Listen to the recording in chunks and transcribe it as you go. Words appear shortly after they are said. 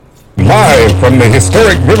From the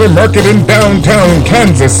historic River Market in downtown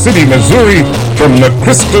Kansas City, Missouri, from the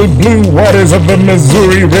crystal blue waters of the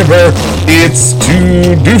Missouri River, it's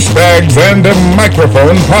Two Douchebags and a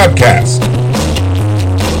Microphone podcast.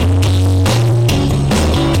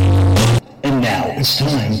 And now it's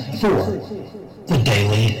time for the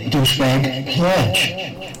Daily Douchebag Pledge.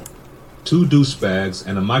 Two Douchebags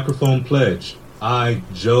and a Microphone Pledge. I,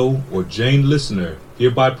 Joe, or Jane Listener,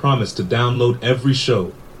 hereby promise to download every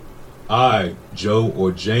show. I, Joe,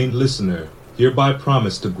 or Jane Listener, hereby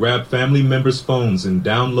promise to grab family members' phones and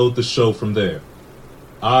download the show from there.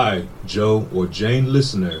 I, Joe, or Jane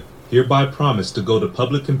Listener, hereby promise to go to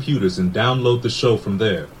public computers and download the show from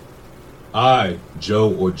there. I,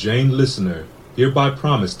 Joe, or Jane Listener, hereby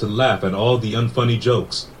promise to laugh at all the unfunny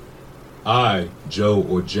jokes. I, Joe,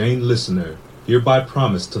 or Jane Listener, hereby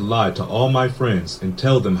promise to lie to all my friends and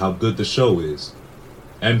tell them how good the show is.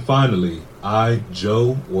 And finally, I,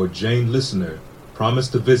 Joe, or Jane Listener, promise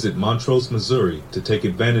to visit Montrose, Missouri to take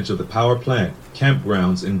advantage of the power plant,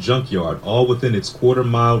 campgrounds, and junkyard all within its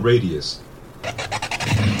quarter-mile radius. Hey,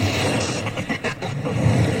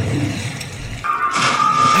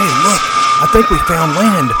 look! I think we found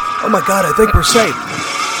land. Oh my god, I think we're safe.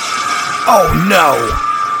 Oh no!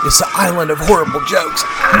 It's the island of horrible jokes.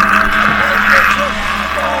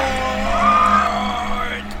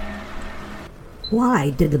 Why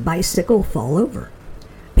did the bicycle fall over?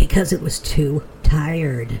 Because it was too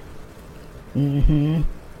tired. As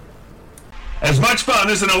much fun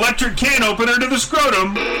as an electric can opener to the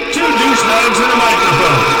scrotum, two douchebags and a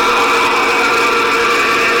microphone.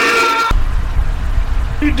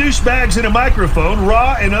 Two douchebags and a microphone,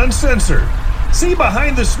 raw and uncensored. See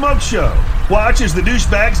Behind the Smoke Show. Watch as the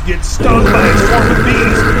douchebags get stung by a swarm of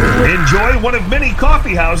bees. Enjoy one of many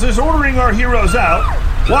coffee houses ordering our heroes out.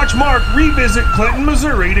 Watch Mark revisit Clinton,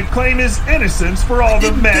 Missouri to claim his innocence for all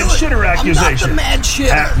the mad shitter accusations. I'm not the mad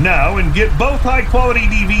shitter. Act now and get both high-quality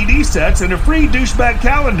DVD sets and a free douchebag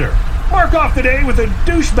calendar. Mark off the day with a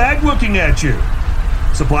douchebag looking at you.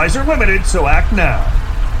 Supplies are limited, so act now.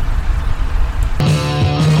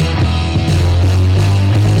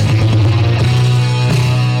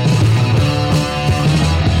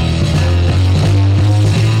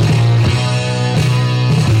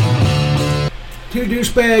 Two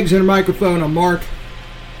douchebags and a microphone. I'm Mark.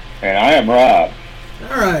 And I am Rob.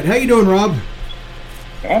 All right, how you doing, Rob?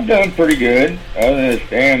 I'm doing pretty good, other than this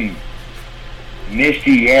damn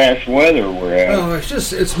misty-ass weather we're having. Oh,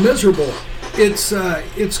 it's miserable. It's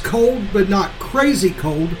cold, but not crazy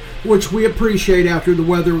cold, which we appreciate after the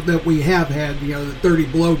weather that we have had, the 30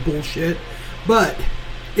 below bullshit. But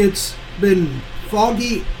it's been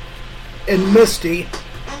foggy and misty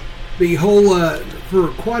the whole, for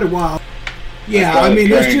quite a while. Yeah, I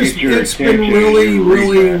mean, it's been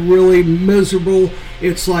really miserable.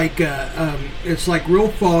 It's like real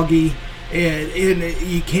foggy, and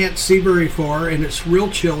you can't see very far, and it's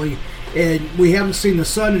real chilly, and we haven't seen the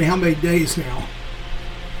sun in how many days now?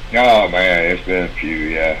 Oh man, it's been a few,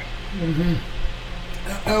 yeah.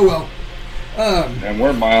 Oh well. And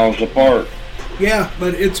we're miles apart. Yeah,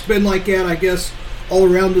 but it's been like that, I guess, all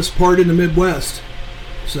around this part in the Midwest.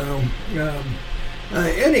 So.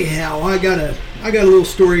 Anyhow, I got a little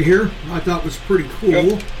story here I thought was pretty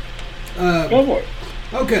cool. Go for it.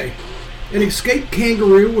 Okay, an escaped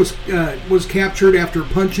kangaroo was captured after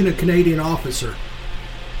punching a Canadian officer.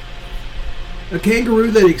 A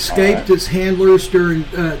kangaroo that escaped its handlers during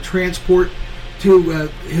transport to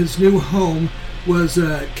his new home was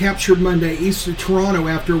captured Monday east of Toronto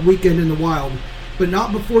after a weekend in the wild, but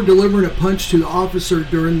not before delivering a punch to the officer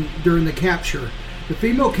during the capture. The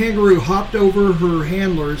female kangaroo hopped over her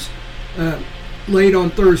handlers late on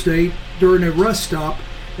Thursday during a rest stop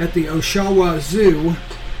at the Oshawa Zoo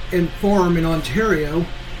and Farm in Ontario.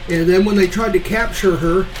 And then when they tried to capture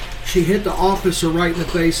her, she hit the officer right in the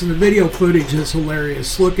face. And the video footage is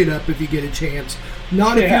hilarious. Look it up if you get a chance.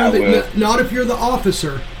 Not if you're the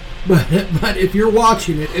officer, but if you're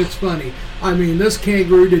watching it, it's funny. I mean, this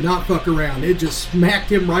kangaroo did not fuck around. It just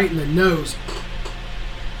smacked him right in the nose.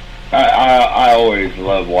 I always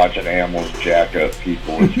love watching animals jack up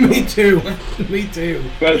people. Me too. Me too.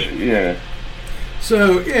 Especially, yeah.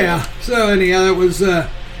 So anyhow, that was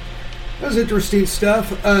interesting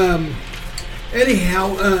stuff.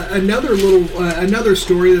 Anyhow, another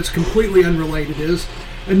story that's completely unrelated is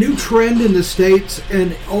a new trend in the States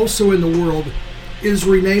and also in the world is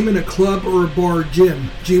renaming a club or a bar gym,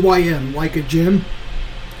 GYM, like a gym.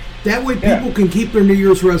 That way people can keep their New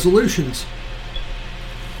Year's resolutions.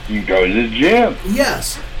 You go to the gym.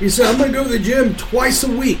 Yes. He said, I'm going to go to the gym twice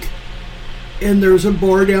a week. And there's a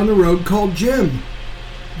bar down the road called Gym.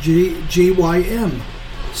 GYM.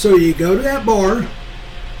 So you go to that bar,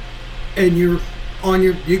 and you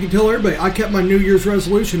can tell everybody, I kept my New Year's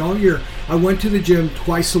resolution all year. I went to the gym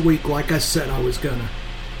twice a week like I said I was gonna.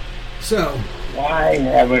 So. Why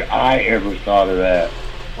haven't I ever thought of that?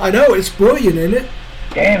 I know, it's brilliant, isn't it?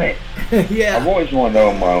 Damn it. Yeah. I've always wanted to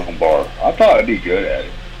own my own bar. I thought I'd be good at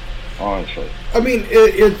it, honestly. I mean,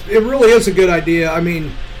 it really is a good idea. I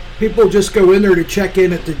mean, people just go in there to check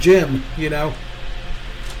in at the gym, you know?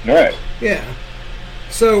 Right. Yeah.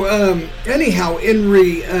 So, anyhow, in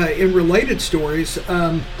related stories,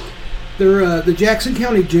 the Jackson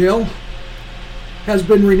County Jail has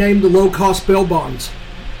been renamed the Low Cost Bail Bonds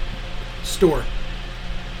store.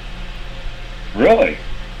 Really?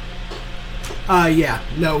 Yeah.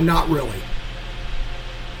 No, not really.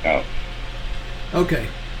 Oh. Okay.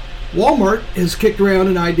 Walmart has kicked around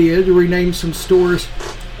an idea to rename some stores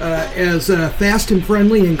as Fast and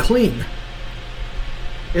Friendly and Clean.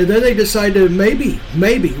 And then they decided to maybe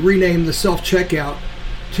rename the self-checkout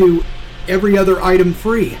to Every Other Item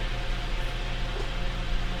Free.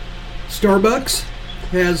 Starbucks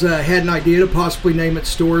has had an idea to possibly name its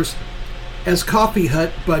stores as Coffee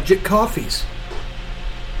Hut Budget Coffees.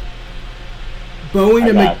 Boeing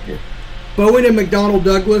and McDonnell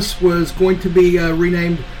Douglas was going to be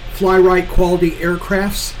renamed Fly Right Quality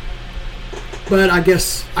Aircrafts, but I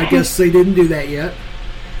guess they didn't do that yet.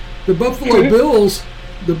 The Buffalo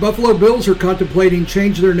Bills are contemplating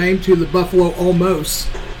changing their name to the Buffalo Almost.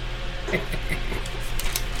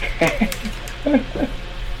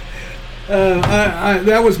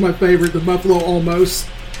 That was my favorite, the Buffalo Almost.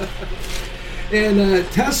 And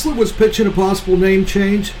Tesla was pitching a possible name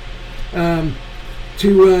change to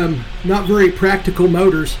Not Very Practical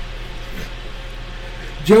Motors.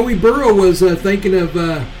 Joey Burrow was thinking of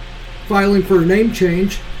filing for a name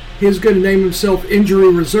change. He's going to name himself Injury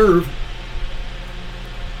Reserve.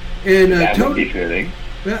 And that would be fitting.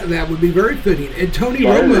 That would be very fitting. And Tony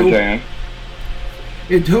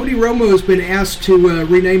Romo has been asked to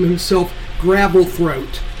rename himself Gravel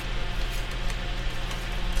Throat.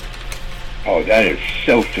 Oh, that is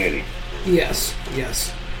so fitting. Yes.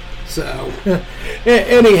 So,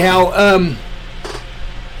 anyhow,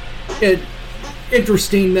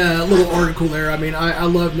 interesting little article there. I mean, I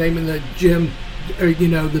love naming the gym,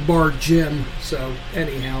 the bar Gym. So,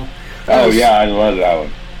 anyhow. Oh, yeah, I love that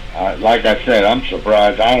one. Like I said, I'm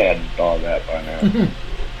surprised I hadn't thought of that by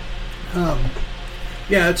now.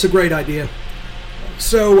 Yeah, it's a great idea.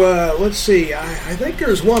 So, let's see. I think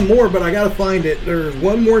there's one more, but I got to find it. There's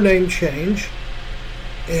one more name change.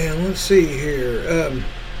 And let's see here.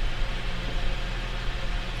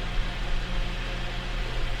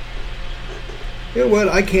 You know what?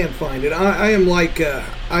 I can't find it. I am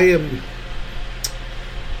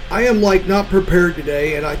like not prepared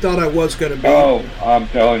today, and I thought I was going to be. Oh, I'm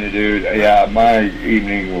telling you, dude. Yeah, my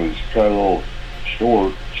evening was cut a little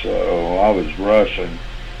short, so I was rushing.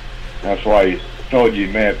 That's why I told you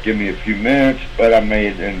may have to give me a few minutes, but I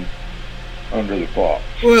made it in under the clock.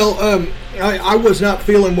 Well, I was not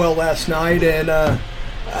feeling well last night, and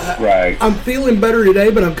right. I'm feeling better today,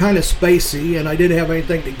 but I'm kind of spacey, and I didn't have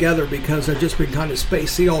anything together because I've just been kind of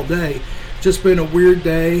spacey all day. Just been a weird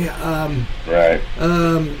day. Right.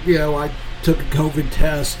 I took a COVID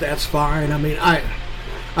test. That's fine. I mean,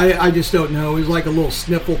 I just don't know. It was like a little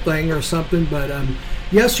sniffle thing or something. But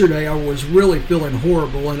yesterday I was really feeling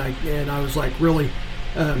horrible, and I was like really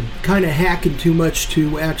kind of hacking too much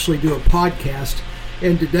to actually do a podcast.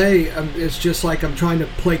 And today it's just like I'm trying to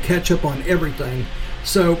play catch up on everything.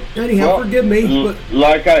 So anyhow, forgive me. But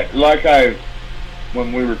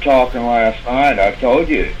when we were talking last night, I told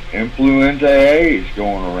you influenza A is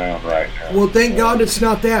going around right now. Well, thank God it's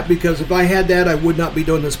not that, because if I had that, I would not be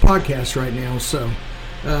doing this podcast right now. So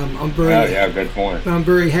I'm very good point. I'm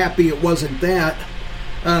very happy it wasn't that.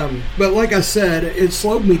 But like I said, it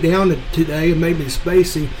slowed me down today and made me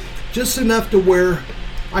spacey, just enough to where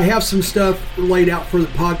I have some stuff laid out for the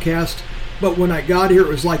podcast. But when I got here, it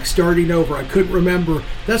was like starting over. I couldn't remember.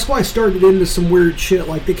 That's why I started into some weird shit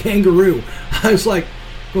like the kangaroo. I was like,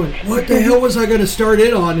 going, what the hell was I going to start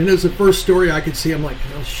in on? And it was the first story I could see. I'm like,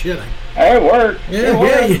 oh, shit. It worked.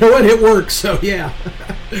 Yeah, you know what? It works. So, yeah.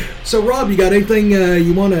 So, Rob, you got anything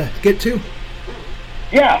you want to get to?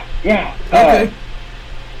 Yeah. Okay.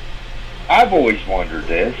 I've always wondered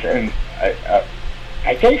this, and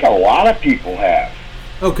I think a lot of people have.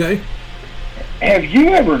 Okay. Have you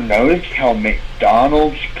ever noticed how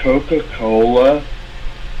McDonald's Coca-Cola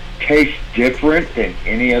tastes different than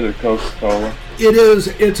any other Coca-Cola? It is.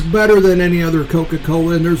 It's better than any other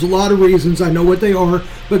Coca-Cola, and there's a lot of reasons. I know what they are,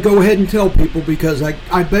 but go ahead and tell people, because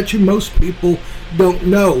I bet you most people don't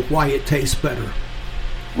know why it tastes better.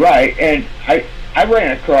 Right, and I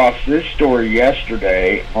ran across this story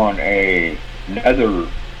yesterday on another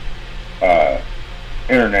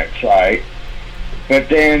internet site, but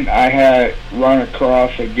then I had run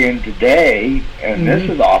across again today, and this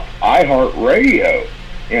is off iHeartRadio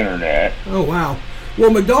internet. Oh, wow.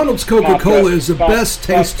 Well, McDonald's Coca-Cola is the best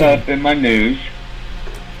tasting. Up in my news.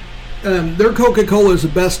 Their Coca-Cola is the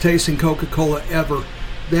best tasting Coca-Cola ever.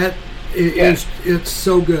 That is, it's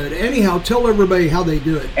so good. Anyhow, tell everybody how they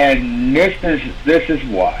do it. And this is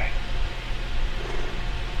why.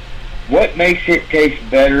 What makes it taste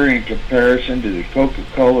better in comparison to the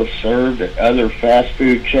Coca-Cola served at other fast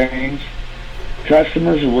food chains?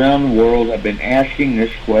 Customers around the world have been asking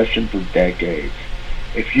this question for decades.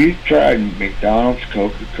 If you've tried McDonald's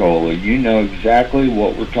Coca-Cola, you know exactly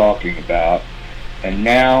what we're talking about, and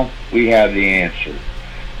now we have the answer.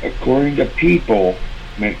 According to People,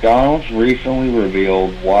 McDonald's recently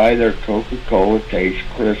revealed why their Coca-Cola tastes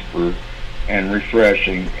crisper and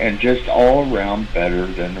refreshing and just all around better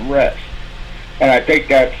than the rest. And I think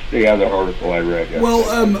that's the other article I read yesterday.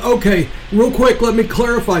 Well, okay, real quick, let me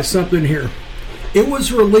clarify something here. It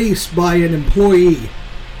was released by an employee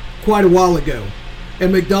quite a while ago,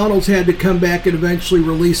 and McDonald's had to come back and eventually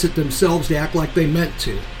release it themselves to act like they meant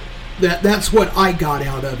to. That's what I got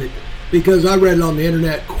out of it, because I read it on the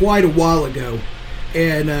internet quite a while ago.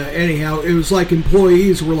 And anyhow, it was like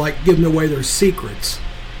employees were like giving away their secrets.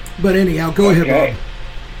 But anyhow, go ahead, Rob.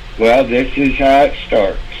 Well, this is how it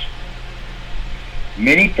starts.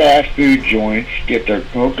 Many fast food joints get their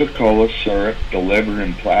Coca-Cola syrup delivered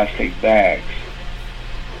in plastic bags.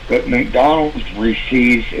 But McDonald's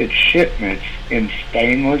receives its shipments in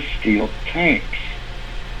stainless steel tanks.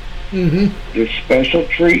 This special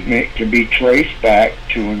treatment can be traced back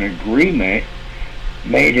to an agreement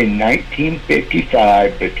made in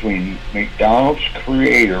 1955 between McDonald's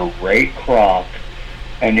creator Ray Kroc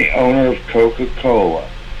and the owner of Coca-Cola.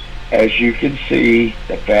 As you can see,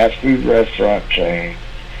 the fast food restaurant chain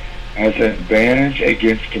has an advantage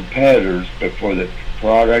against competitors before the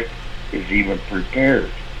product is even prepared.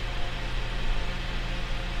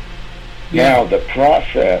 Now, the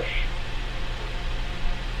process.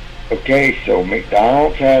 Okay, so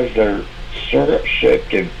McDonald's has their syrup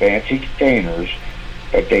shipped in fancy containers,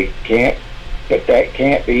 but that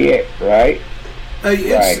can't be it, right?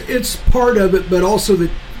 It's part of it, but also the...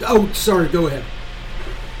 Oh, sorry, go ahead.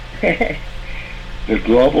 The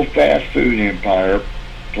global fast food empire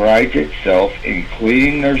prides itself in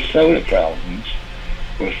cleaning their soda fountains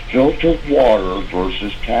with filtered water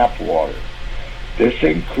versus tap water. This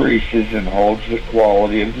increases and holds the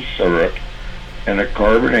quality of the syrup and the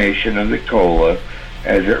carbonation of the cola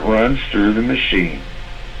as it runs through the machine.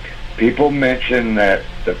 People mention that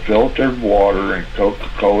the filtered water and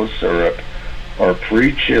Coca-Cola syrup are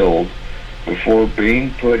pre-chilled before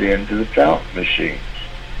being put into the fountain machines.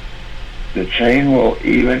 The chain will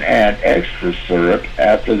even add extra syrup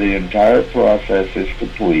after the entire process is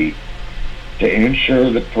complete to ensure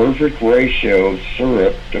the perfect ratio of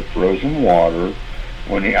syrup to frozen water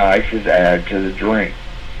when the ice is added to the drink.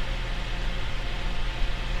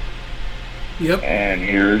 Yep. And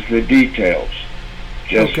here's the details.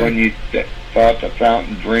 Just when you thought the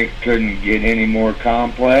fountain drink couldn't get any more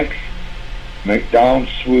complex,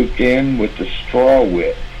 McDonald's swooped in with the straw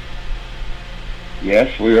width.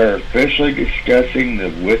 Yes, we are officially discussing the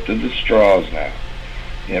width of the straws now.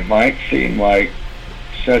 It might seem like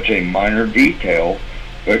such a minor detail,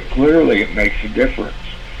 but clearly it makes a difference.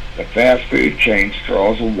 The fast food chain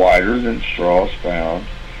straws are wider than straws found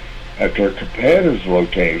at their competitors'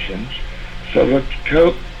 locations, so that the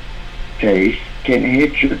Coke taste can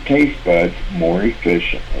hit your taste buds more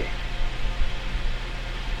efficiently.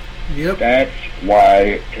 Yep. That's why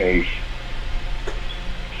it tastes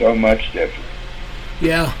so much different.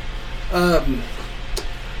 Yeah.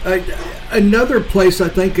 Another place I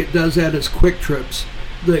think it does that is Quick Trips.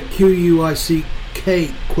 The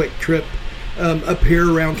QUICK Quick Trip up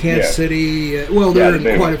here around Kansas City. They're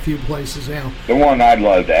in quite a few places now. The one I'd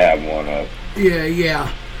love to have one of.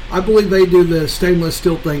 Yeah. I believe they do the stainless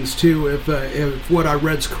steel things too, if what I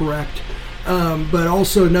read's correct. But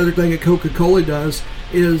also another thing that Coca-Cola does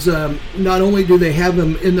is not only do they have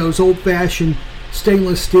them in those old-fashioned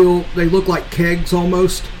stainless steel, they look like kegs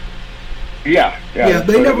almost. Yeah.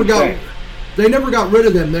 They never got rid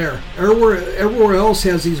of them there. Everywhere else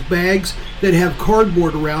has these bags that have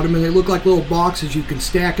cardboard around them, and they look like little boxes. You can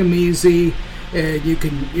stack them easy, and you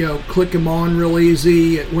can click them on real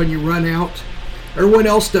easy when you run out. Everyone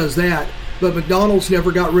else does that, but McDonald's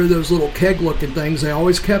never got rid of those little keg-looking things. They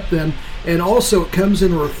always kept them, and also it comes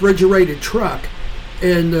in a refrigerated truck,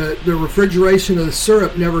 and the refrigeration of the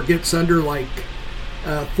syrup never gets under like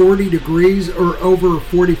 40 degrees or over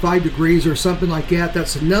 45 degrees or something like that.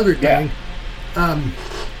 That's another thing.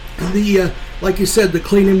 Like you said, the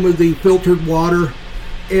cleaning with the filtered water,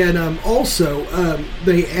 and also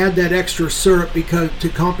they add that extra syrup to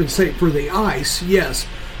compensate for the ice. Yes,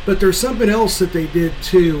 but there's something else that they did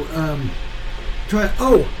too.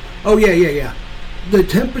 Yeah. The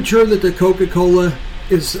temperature that the Coca-Cola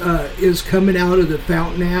is coming out of the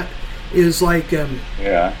fountain at is like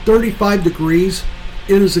 35 degrees.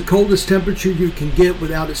 It is the coldest temperature you can get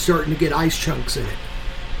without it starting to get ice chunks in it.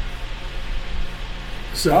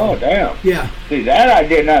 So, oh, damn. Yeah. See, that I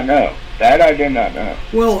did not know.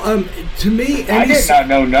 Well, to me... I did not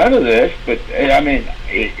know none of this, but, I mean,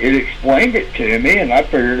 it explained it to me, and I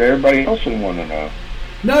figured everybody else would want to know.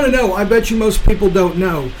 No. I bet you most people don't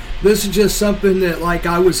know. This is just something that, like,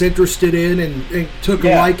 I was interested in and took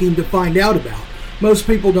a liking to find out about. Most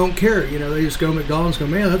people don't care. You know, they just go to McDonald's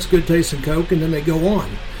and go, man, that's good tasting Coke, and then they go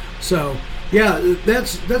on. So... yeah,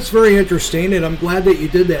 that's very interesting, and I'm glad that you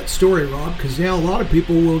did that story, Rob, because now a lot of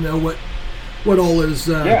people will know what all is.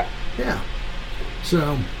 Yeah.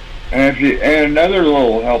 So. And another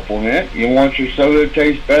little helpful hint: you want your soda to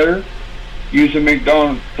taste better, use a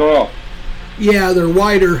McDonald's straw. Yeah, they're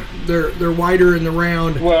wider. They're wider in the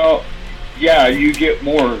round. Well, yeah, you get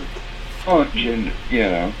more punch, and you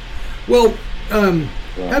know. Well,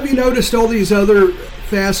 have you noticed all these other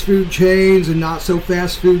fast food chains and not so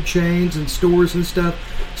fast food chains and stores and stuff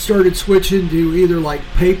started switching to either like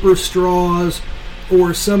paper straws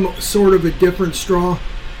or some sort of a different straw?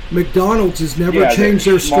 McDonald's has never changed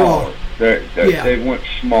their straw. They went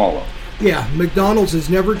smaller. Yeah, McDonald's has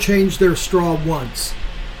never changed their straw once.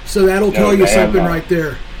 So that'll tell you something right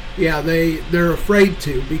there. Yeah, they're afraid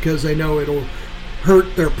to because they know it'll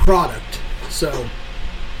hurt their product. So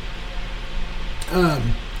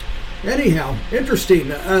anyhow, interesting.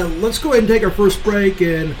 Let's go ahead and take our first break,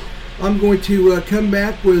 and I'm going to come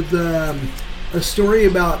back with a story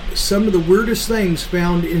about some of the weirdest things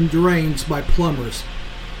found in drains by plumbers.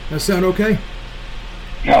 That sound okay?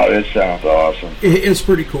 No, this sounds awesome. It's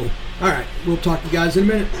pretty cool. All right, we'll talk to you guys in a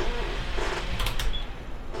minute.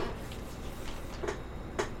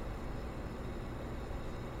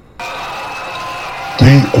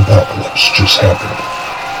 The apocalypse just happened.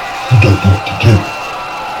 You don't know what to do.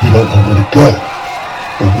 You don't know where to go,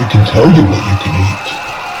 but we can tell you what you can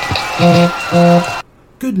eat.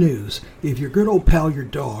 Good news. If your good old pal, your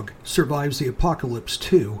dog, survives the apocalypse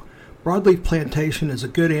too, broadleaf plantain is a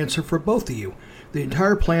good answer for both of you. The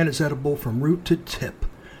entire plant is edible from root to tip.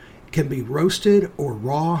 It can be roasted or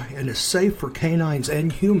raw and is safe for canines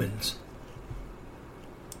and humans.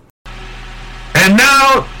 And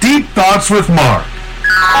now, Deep Thoughts with Mark.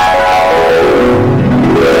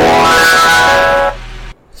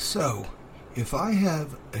 So, if I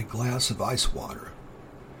have a glass of ice water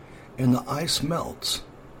and the ice melts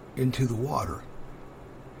into the water,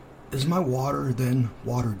 is my water then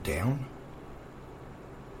watered down?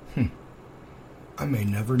 I may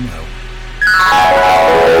never know.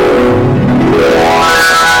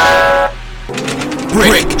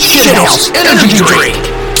 Brick Shithouse Energy Drink.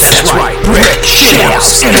 That's right, Brick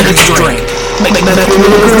Shithouse Energy Drink. Make that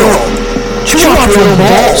little girl chew off your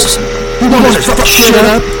balls. You want to fuck shit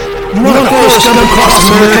up? You want to throw scum across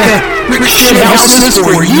America? Brick Shithouse is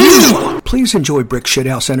for you. Please enjoy Brick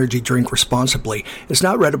Shithouse Energy Drink responsibly. It's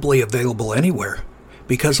not readily available anywhere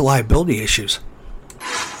because of liability issues.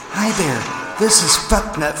 Hi there. This is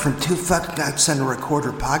Fucknut from Two Fucknuts and a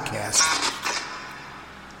Recorder podcast.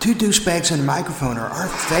 Two Douchebags and a Microphone are our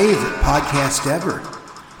favorite podcast ever.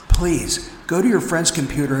 Please, go to your friend's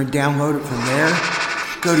computer and download it from there.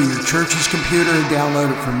 Go to your church's computer and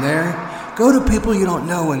download it from there. Go to people you don't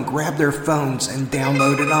know and grab their phones and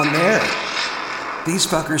download it on there. These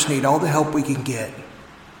fuckers need all the help we can get.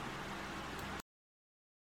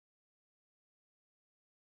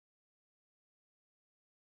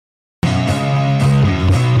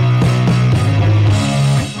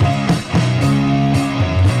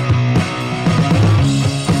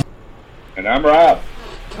 And I'm Rob.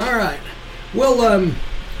 All right. Well,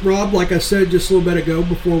 Rob, like I said just a little bit ago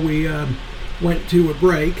before we went to a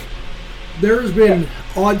break, there's been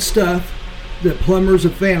odd stuff that plumbers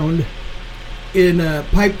have found in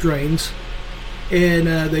pipe drains, and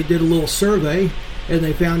they did a little survey, and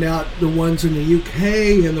they found out the ones in the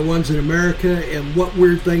UK and the ones in America and what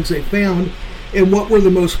weird things they found and what were the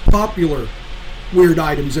most popular weird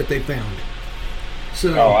items that they found.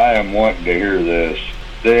 So, I am wanting to hear this.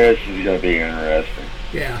 This is going to be interesting.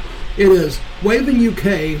 Yeah, it is. Waven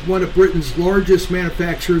UK, one of Britain's largest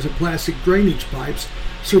manufacturers of plastic drainage pipes,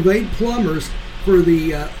 surveyed plumbers for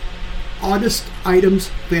the oddest items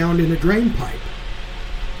found in a drain pipe.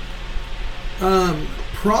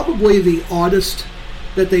 Probably the oddest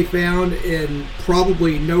that they found, and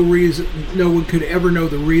probably no one could ever know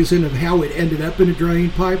the reason of how it ended up in a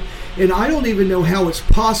drain pipe. And I don't even know how it's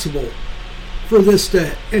possible for this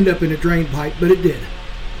to end up in a drain pipe, but it did.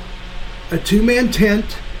 A 2-man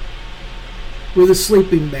tent with a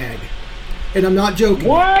sleeping bag. And I'm not joking.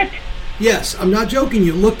 What? Yes, I'm not joking.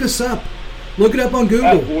 You look this up. Look it up on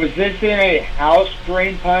Google. Was this in a house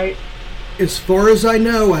drain pipe? As far as I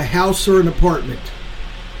know, a house or an apartment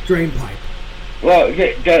drain pipe. Well,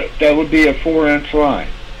 that would be a 4-inch line.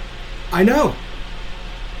 I know.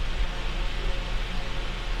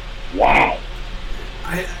 Wow.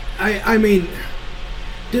 I mean,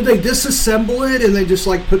 did they disassemble it and they just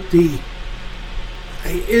like put the...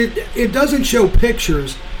 It doesn't show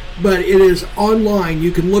pictures, but it is online.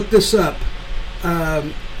 You can look this up.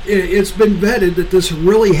 It's been vetted that this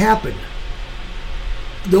really happened.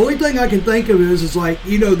 The only thing I can think of is like,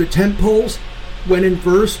 the tent poles went in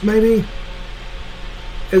first, maybe,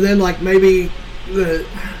 and then like maybe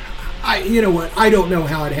you know what? I don't know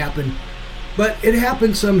how it happened, but it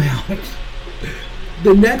happened somehow.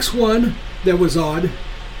 The next one that was odd,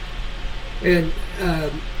 and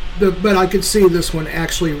but I could see this one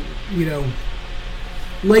actually,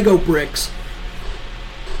 Lego bricks.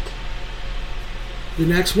 The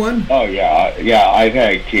next one? Oh yeah. I've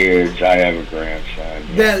had kids. I have a grandson.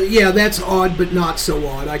 Yeah. That's odd, but not so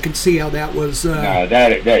odd. I can see how that was. No,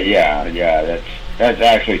 that's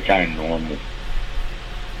actually kind of normal.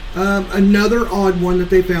 Another odd one that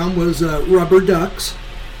they found was rubber ducks.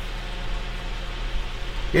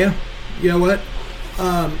 Yeah, you know what?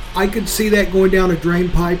 I could see that going down a drain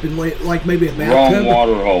pipe and like maybe a bathtub. Wrong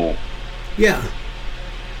water hole. Yeah.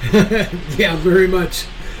 Yeah, very much.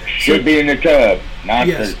 Should be in the tub, not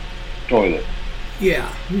the toilet.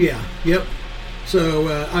 Yeah, yep.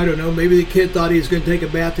 So, I don't know, maybe the kid thought he was going to take a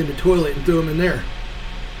bath in the toilet and threw him in there.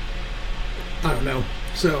 I don't know.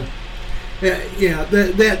 So, yeah,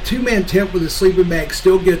 that 2-man tent with a sleeping bag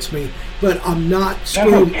still gets me, but I'm not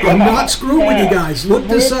screwing. I'm not screwing with you guys. Look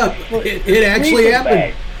this up. It actually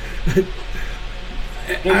happened.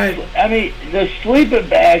 I mean, the sleeping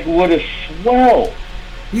bag would have swelled.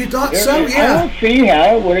 You thought so? Yeah. I don't see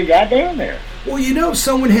how it would have got down there. Well,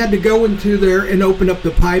 someone had to go into there and open up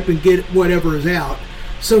the pipe and get whatever is out.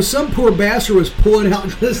 So some poor bastard was pulling out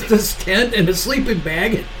this tent and a sleeping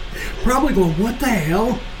bag and probably going, what the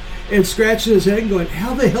hell? And scratching his head and going,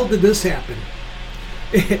 how the hell did this happen?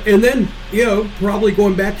 And then, probably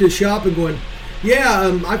going back to the shop and going,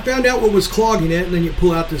 I found out what was clogging it. And then you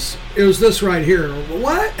pull out this, it was this right here.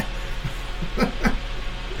 What?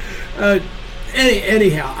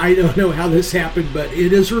 Anyhow, I don't know how this happened, but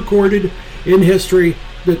it is recorded in history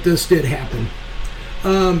that this did happen.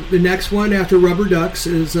 The next one after rubber ducks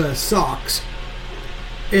is socks.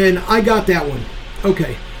 And I got that one.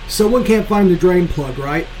 Okay, someone can't find the drain plug,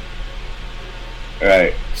 right?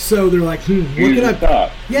 Right. So they're like, what can I...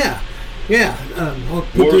 Sock. Yeah. I'll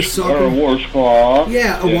put this sock or a washcloth.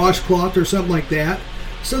 Yeah, a washcloth or something like that.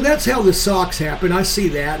 So that's how the socks happen. I see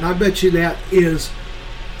that, and I bet you that is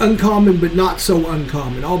uncommon, but not so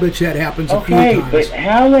uncommon. I'll bet you that happens a few times. Okay, but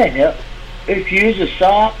how the hell... If you use a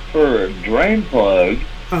sock for a drain plug...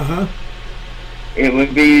 Uh-huh. It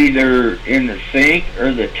would be either in the sink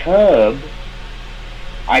or the tub.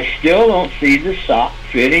 I still don't see the sock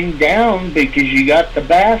fitting down because you got the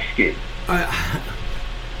basket.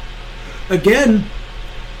 Again,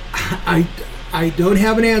 I don't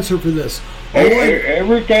have an answer for this.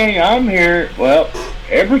 Everything I'm hearing,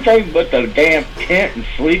 everything but the damn tent and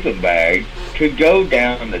sleeping bag could go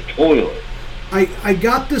down the toilet. I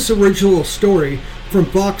got this original story from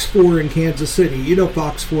Fox 4 in Kansas City. You know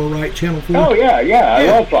Fox 4, right? Channel 4? Oh, yeah. I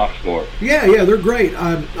love Fox 4. Yeah, they're great.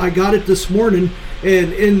 I got it this morning,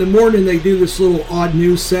 and in the morning they do this little odd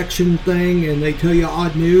news section thing, and they tell you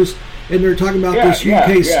odd news, and they're talking about this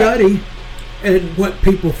UK study and what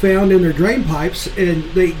people found in their drain pipes, and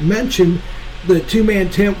they mentioned the 2-man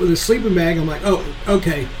tent with a sleeping bag. I'm like, oh,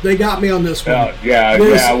 okay, they got me on this one.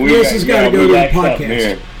 This has got to go to the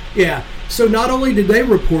podcast. Yeah. So not only did they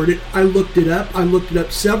report it, I looked it up. I looked it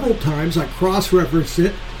up several times. I cross-referenced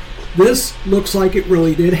it. This looks like it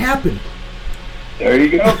really did happen. There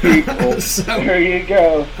you go, people. There you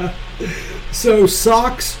go. So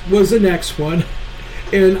socks was the next one,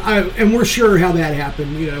 and we're sure how that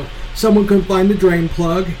happened. Someone couldn't find the drain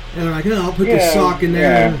plug, and they're like, I'll put the sock in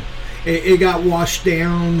there. And it got washed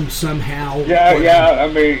down somehow. I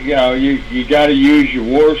mean, you got to use your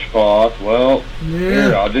washcloth. Well,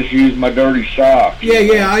 here, I'll just use my dirty socks.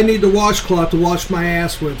 I need the washcloth to wash my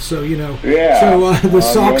ass with, so, Yeah. So the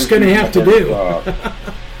sock's going to have to do.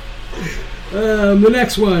 The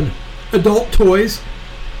next one, adult toys.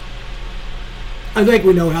 I think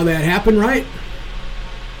we know how that happened, right?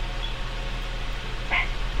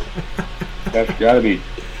 That's got to be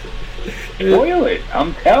toilet.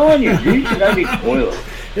 I'm telling you, these got to be toilet.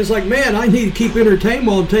 It's like, man, I need to keep entertained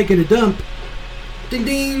while I'm taking a dump. Ding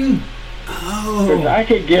ding. Because Oh. I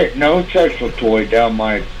could get no sexual toy down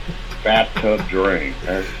my bathtub drain.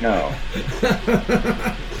 No.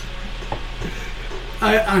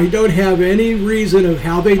 I don't have any reason of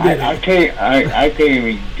how they did I it. can't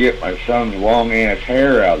even get my son's long ass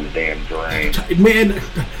hair out of the damn drain. Man,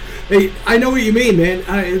 hey, I know what you mean, man.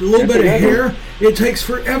 A little bit of hair, it takes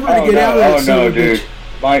forever to get out of that son of a dude. bitch.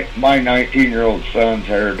 My 19-year-old son's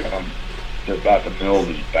hair down to about the middle of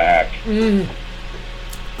his back.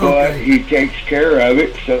 But Okay. he takes care of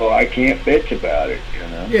it, so I can't bitch about it, you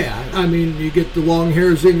know? Yeah, I mean, you get the long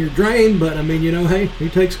hairs in your drain, but I mean, you know, hey, he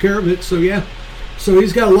takes care of it, so yeah. So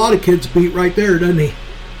he's got a lot of kids beat right there, doesn't he?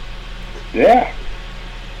 Yeah.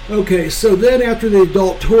 Okay, so then after the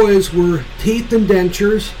adult toys were teeth and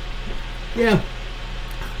dentures. Yeah.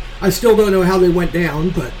 I still don't know how they went down,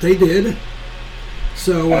 but they did.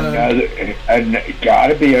 So,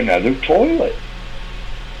 Gotta be another toilet.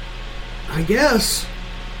 I guess,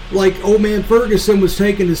 like old man Ferguson was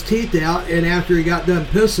taking his teeth out, and after he got done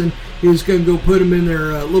pissing, he was going to go put them in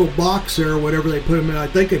their little box there, or whatever they put them in. I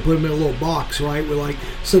think they put them in a little box, right, with like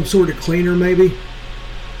some sort of cleaner, maybe.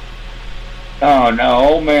 Oh no,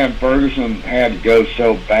 old man Ferguson had to go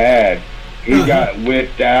so bad. He got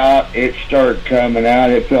whipped out. It started coming out.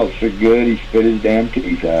 It felt so good. He spit his damn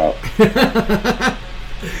teeth out.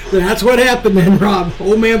 That's what happened then, Rob.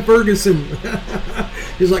 Old man Ferguson.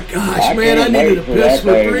 He's like, gosh, man, I needed a piss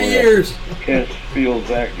for 3 years. Piss feels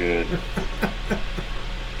that good.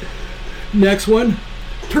 Next one,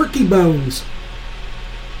 turkey bones.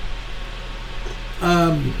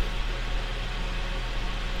 I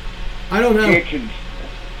don't know. Kitchen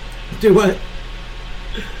Do what?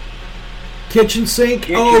 Kitchen sink?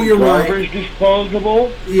 Oh, you're garbage right.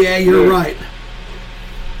 disposable? Yeah, you're right.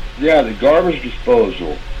 Yeah, the garbage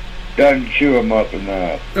disposal doesn't chew them up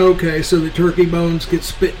enough. Okay, so the turkey bones get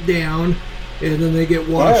spit down, and then they get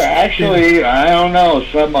washed. Well, actually, I don't know.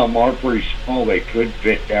 Some of them are pretty small. They could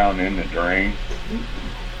fit down in the drain.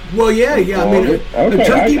 Well, yeah. I mean, a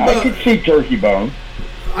turkey I bone. could see turkey bone.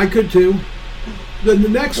 I could too. Then the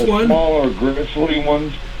next The one. smaller, gristly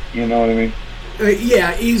ones. You know what I mean?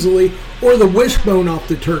 Yeah, easily. Or the wishbone off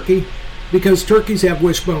the turkey, because turkeys have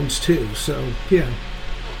wishbones too. So yeah.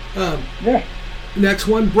 Yeah. Next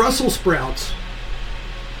one, Brussels sprouts.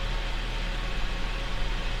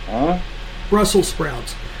 Huh? Brussels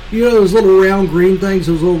sprouts. You know those little round green things,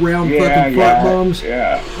 those little round fucking fart bombs?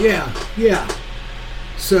 Yeah. Yeah.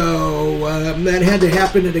 So that had to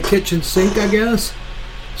happen at a kitchen sink, I guess.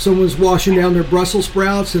 Someone was washing down their Brussels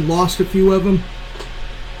sprouts and lost a few of them.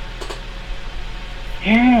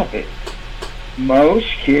 Yeah, but most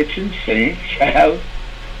kitchen sinks have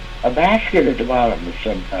a basket at the bottom of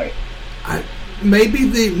some type. Maybe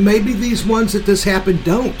these ones that this happened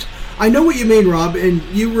don't. I know what you mean, Rob, and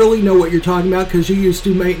you really know what you're talking about because you used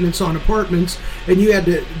to do maintenance on apartments and you had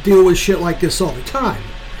to deal with shit like this all the time.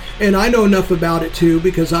 And I know enough about it too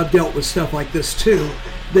because I've dealt with stuff like this too,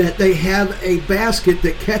 that they have a basket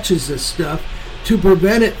that catches this stuff to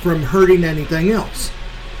prevent it from hurting anything else.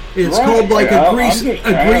 It's called like a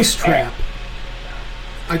grease trap.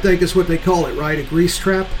 I think is what they call it, right? A grease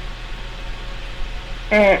trap.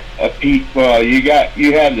 Well, you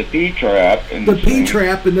have the P trap and the P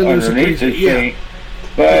trap, and then there's a grease. the sink.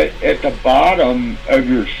 But at the bottom of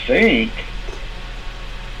your sink,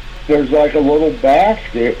 there's like a little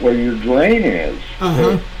basket where your drain is.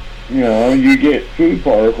 You know, you get food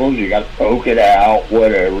particles. You got to poke it out,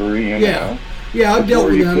 whatever. You know. Yeah, I've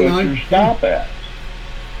dealt with them. Where you put your stop at.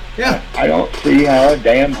 Yeah. I don't see how a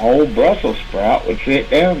damn whole Brussels sprout would fit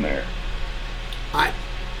down there.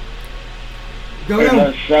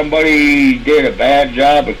 Unless somebody did a bad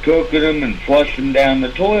job of cooking them and flushing them down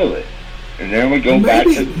the toilet. And then we go back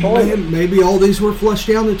to the toilet. Maybe all these were flushed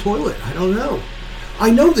down the toilet. I don't know. I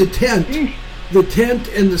know the tent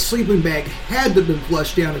and the sleeping bag had to have been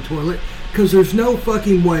flushed down the toilet because there's no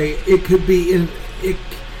fucking way it could be in...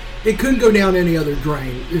 It couldn't go down any other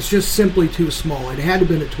drain. It's just simply too small. It had to have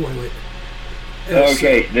been a toilet.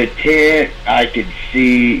 Okay, the tent I could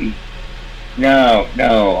see... No,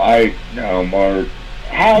 Mark.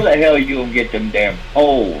 How the hell you gonna get them damn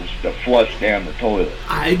holes to flush down the toilet?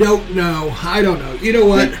 I don't know. You know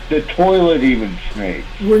what? The toilet even snakes.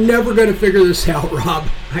 We're never going to figure this out, Rob.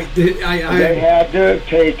 They had to have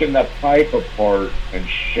taken the pipe apart and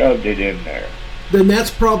shoved it in there. then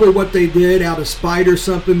that's probably what they did out of spite or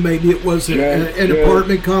something. Maybe it was an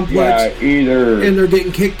apartment complex. Yeah, either. And they're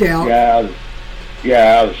getting kicked out. Out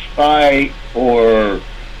of spite or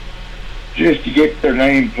just to get their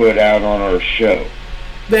name put out on our show.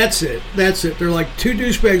 That's it. They're like, 2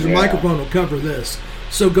 douchebags with a microphone will cover this.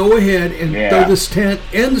 So go ahead and throw this tent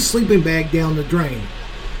and the sleeping bag down the drain.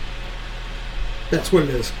 That's what it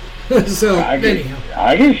is. So, anyhow.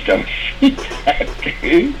 I just don't see that,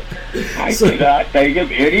 dude. I cannot think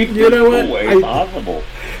of any way possible.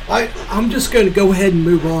 I'm just going to go ahead and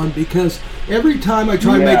move on because every time I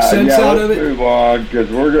try to make sense out of it. Let's move on because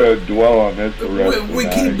we're going to dwell on this the rest of the We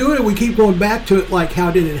night. keep doing it. We keep going back to it like,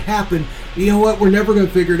 how did it happen? You know what? We're never going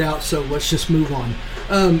to figure it out, so let's just move on.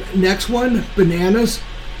 Next one, bananas.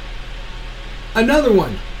 Another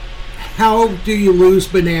one. How do you lose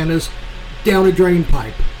bananas down a drain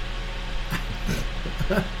pipe?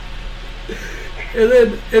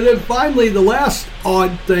 And then finally, the last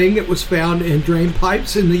odd thing that was found in drain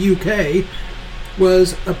pipes in the UK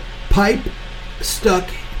was a pipe stuck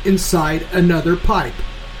inside another pipe.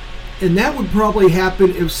 And that would probably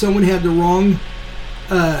happen if someone had the wrong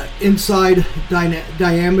inside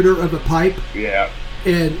diameter of a pipe. Yeah.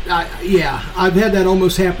 And I've had that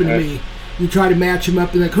almost happen to me. You try to match them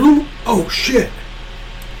up and like, oh shit.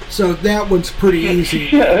 So that one's pretty easy.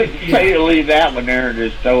 You leave that one there and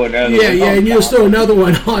just throw another one on. Yeah, and you just throw another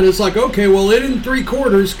one on. It's like, okay, well, it in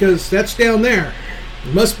 3/4 because that's down there.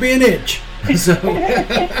 It must be an inch. So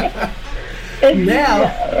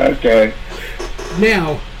now,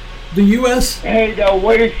 the U.S. Hey, no,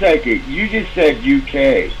 wait a second. You just said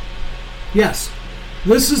UK. Yes.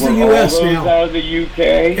 This is the U.S. all those now. Out of the UK?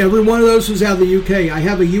 Every one of those was out of the UK. I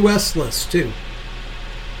have a U.S. list, too.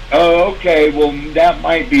 Oh, okay. Well, that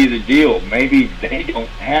might be the deal. Maybe they don't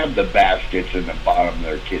have the baskets in the bottom of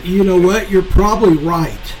their kitchen. You know what? You're probably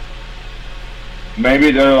right.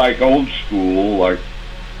 Maybe they're like old school, like,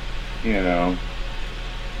 you know.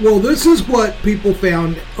 Well, this is what people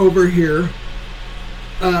found over here.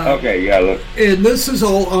 Look. And this is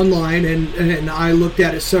all online, and I looked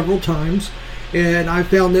at it several times. And I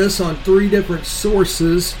found this on 3 different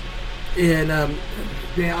sources. And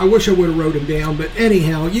I wish I would have wrote them down, but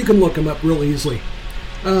anyhow, you can look them up real easily.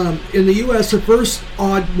 In the U.S., the first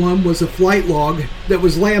odd one was a flight log that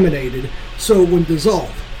was laminated, so it wouldn't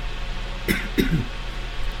dissolve.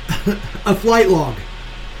 A flight log,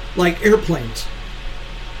 like airplanes.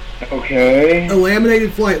 Okay. A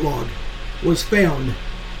laminated flight log was found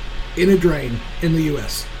in a drain in the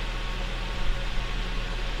U.S.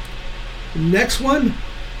 Next one.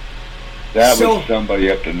 That was somebody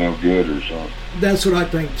up to no good or something. That's what I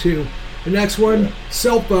think too. The next one,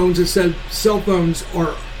 cell phones. It said cell phones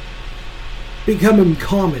are becoming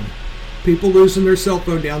common. People losing their cell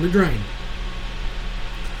phone down the drain.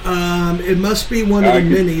 It must be one of the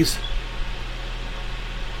minis.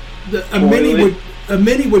 A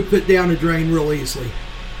mini would fit down a drain real easily.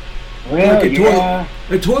 Well, like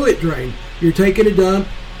a toilet drain. You're taking a dump,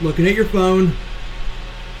 looking at your phone.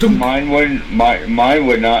 Mine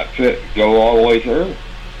would not go all the way through.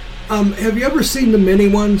 Have you ever seen the mini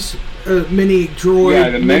ones? Mini droid? Yeah,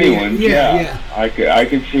 the mini ones. Yeah. I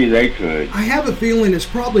could see they could. I have a feeling it's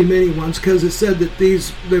probably mini ones because it said that they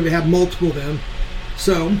have multiple of them.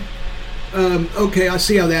 So, okay, I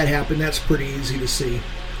see how that happened. That's pretty easy to see.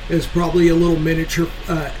 It's probably a little miniature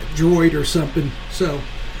droid or something. So,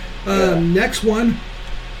 next one,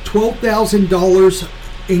 $12,000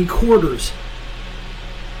 in quarters.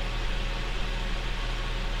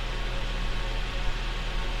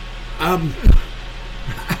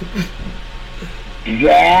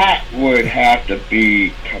 That would have to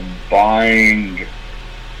be combined.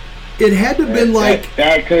 It had to have been like...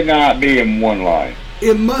 That could not be in one line.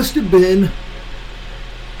 It must have been...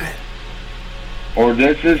 Or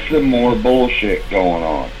this is some more bullshit going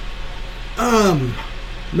on.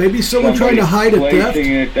 Maybe someone trying to hide a theft?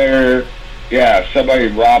 Placing it there. Yeah, somebody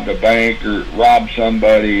robbed a bank or robbed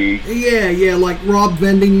somebody. Yeah, like robbed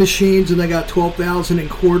vending machines and they got $12,000 in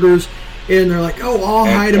quarters. And they're like, oh, I'll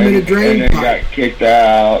hide them in a drain pipe. And then got kicked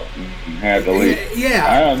out and had to leave. Yeah.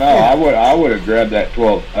 I don't know. I would have grabbed that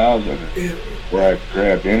 $12,000 where I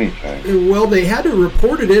grabbed anything. Well, they had to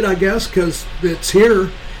reported it, I guess, because it's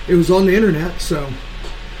here. It was on the internet, so.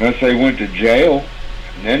 Unless they went to jail,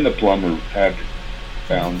 and then the plumber had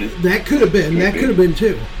found it. That could have been. Could have been,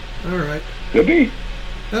 too. All right. Could be.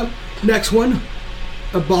 Next one,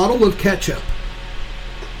 a bottle of ketchup.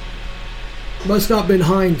 Must not have been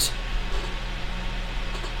Heinz.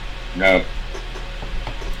 No.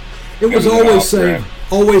 It was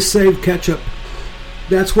always save ketchup.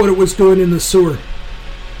 That's what it was doing in the sewer.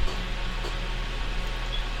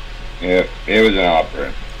 Yeah, it was an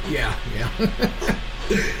opera. Yeah.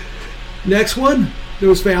 Next one that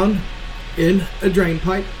was found in a drain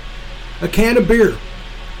pipe, a can of beer.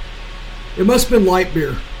 It must have been light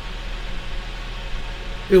beer.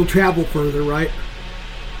 It'll travel further, right?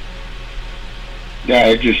 Yeah,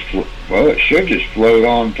 it should just float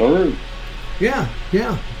on through. Yeah.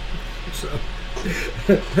 So,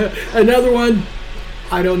 another one,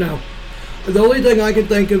 I don't know. The only thing I can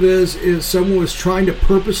think of is someone was trying to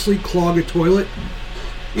purposely clog a toilet.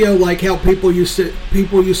 You know, like how people used to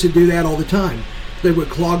do that all the time. They would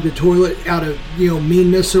clog the toilet out of,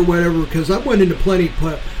 meanness or whatever. Because I went into plenty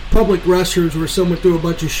of public restrooms where someone threw a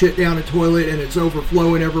bunch of shit down a toilet and it's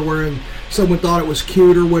overflowing everywhere, and someone thought it was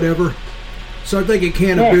cute or whatever. So I think a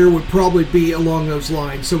can of beer would probably be along those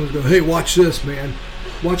lines. Someone's go, hey, watch this, man.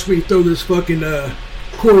 Watch me throw this fucking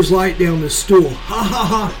Coors Light down this stool. Ha ha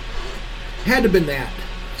ha. Had to have been that.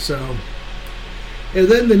 So, and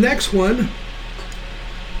then the next one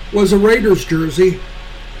was a Raiders jersey.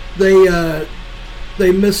 They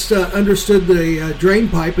misunderstood the drain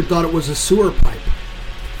pipe and thought it was a sewer pipe.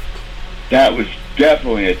 That was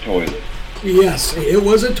definitely a toilet. Yes, it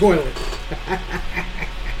was a toilet.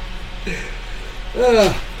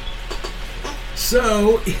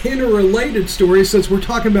 So, in a related story, since we're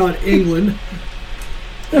talking about England,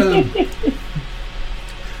 the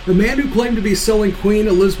man who claimed to be selling Queen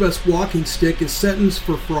Elizabeth's walking stick is sentenced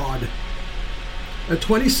for fraud. A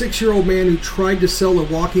 26-year-old man who tried to sell a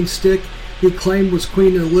walking stick he claimed was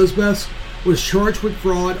Queen Elizabeth's was charged with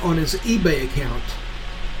fraud on his eBay account.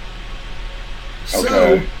 Okay.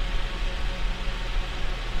 So,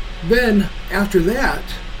 then, after that,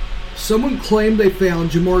 someone claimed they found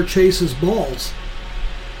Jamar Chase's balls.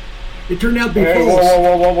 It turned out to be false.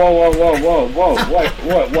 Whoa.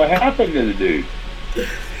 What happened to the dude?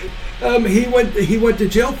 He went to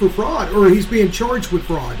jail for fraud, or he's being charged with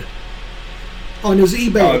fraud on his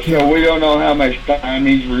eBay account. So we don't know how much time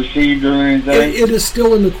he's received or anything? It is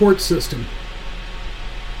still in the court system.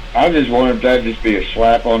 I just wonder if that'd just be a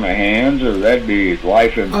slap on the hands, or that'd be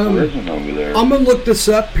life in prison over there. I'm going to look this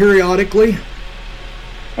up periodically.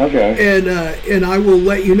 Okay. And I will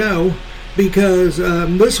let you know, because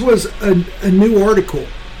this was a new article.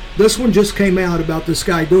 This one just came out about this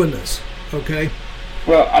guy doing this. Okay.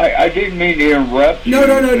 Well, I didn't mean to interrupt you.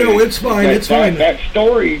 No, it's fine. It's fine. That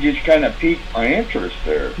story just kind of piqued my interest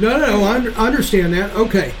there. No, I understand that.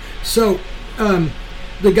 Okay. So,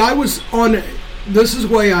 the guy was on, this is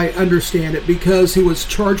the way I understand it, because he was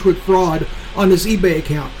charged with fraud on his eBay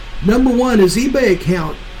account. Number one, his eBay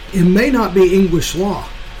account, it may not be English law.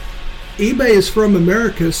 eBay is from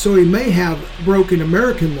America, so he may have broken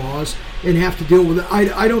American laws and have to deal with it.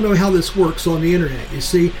 I don't know how this works on the internet, you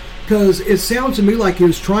see, because it sounds to me like he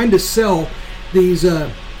was trying to sell these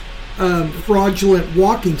fraudulent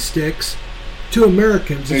walking sticks to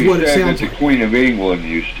Americans, is what it sounds like. The Queen of England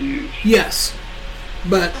used to use. Yes,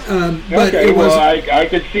 but okay, it was. I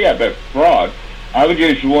could see that, but fraud. I was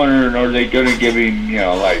just wondering, are they going to give him,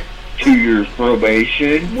 like 2 years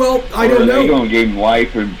probation? Well, I don't know. Or are they going to give him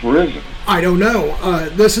life in prison? I don't know.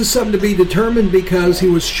 This is something to be determined, because he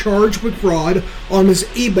was charged with fraud on his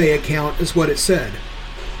eBay account, is what it said.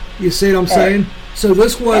 You see what I'm saying? So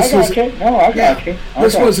this was I got you.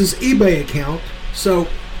 This was his eBay account. So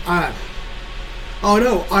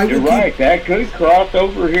You're right. That could cross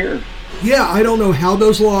over here. Yeah, I don't know how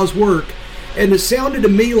those laws work. And it sounded to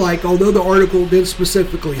me like, although the article didn't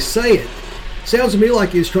specifically say it, sounds to me like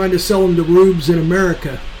he was trying to sell them to rubes in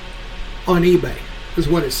America on eBay, is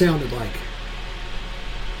what it sounded like.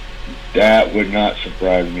 That would not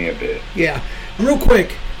surprise me a bit. Yeah. Real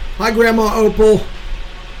quick. Hi, Grandma Opal.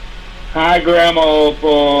 Hi, Grandma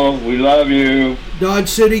Opal. We love you. Dodge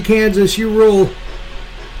City, Kansas, you rule.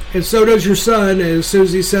 And so does your son. As soon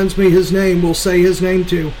as he sends me his name, we'll say his name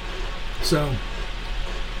too. So.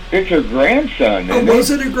 It's her grandson. Oh, was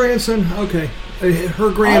it a grandson? Okay.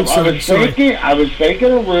 Her grandson. I was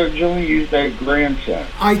thinking originally you said grandson.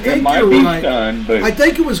 I think it might you're be right. Son, but I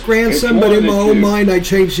think it was grandson, but in my own mind I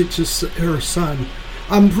changed it to her son.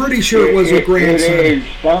 I'm pretty sure it was her grandson. It is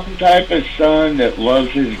some type of son that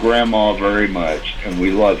loves his grandma very much, and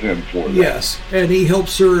we love him for that. Yes, and he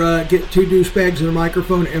helps her get 2 douchebags and a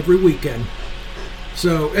microphone every weekend.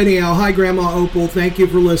 So anyhow, hi Grandma Opal, thank you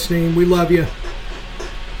for listening. We love you.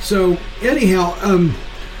 So anyhow,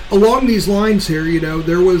 along these lines here,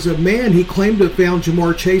 there was a man, he claimed to have found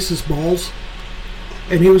Jamar Chase's balls,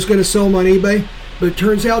 and he was going to sell them on eBay, but it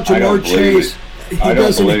turns out Jamar Chase, I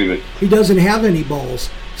don't believe it. He doesn't have any balls,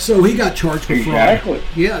 so he got charged with fraud. Exactly.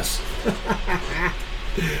 Yes.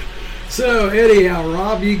 So anyhow,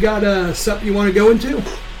 Rob, you got something you want to go into?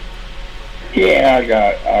 Yeah,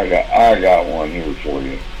 I got one here for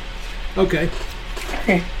you. Okay.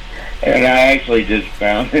 And I actually just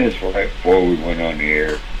found this right before we went on the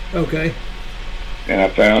air. Okay. And I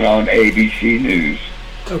found it on ABC News.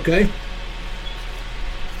 Okay.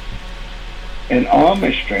 An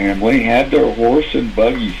Amish family had their horse and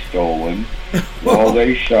buggy stolen while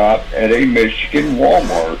they shopped at a Michigan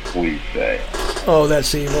Walmart, police say. Oh,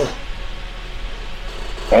 that's evil.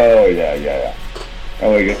 Oh, yeah.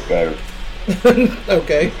 Oh, it gets better.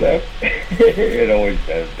 Okay. It always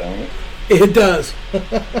does, don't it? It does.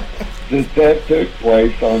 The theft took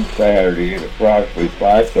place on Saturday at approximately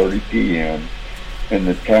 5:30 p.m. in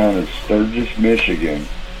the town of Sturgis, Michigan,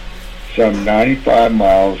 some 95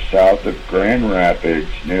 miles south of Grand Rapids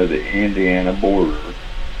near the Indiana border,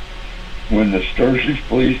 when the Sturgis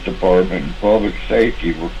Police Department and Public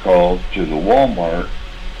Safety were called to the Walmart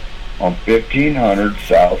on 1500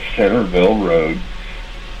 South Centerville Road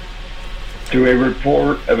to a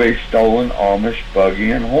report of a stolen Amish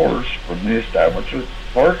buggy and horse from the establishment's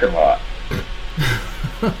parking lot.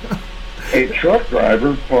 A truck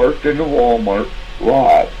driver parked in the Walmart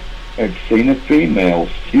lot had seen a female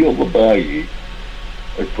steal the buggy,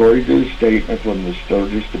 according to a statement from the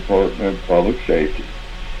Sturgis Department of Public Safety.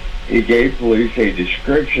 He gave police a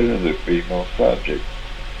description of the female subject.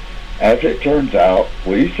 As it turns out,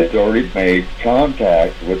 police had already made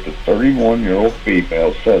contact with the 31-year-old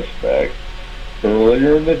female suspect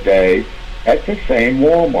earlier in the day at the same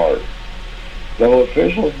Walmart, though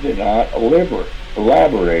officials did not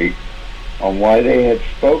elaborate on why they had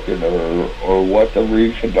spoken to her or what the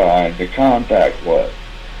reason behind the contact was.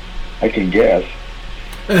 I can guess.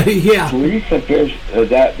 Yeah. Police officials,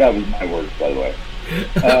 that was my words, by the way.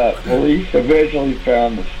 Police eventually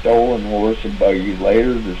found the stolen horse and buggy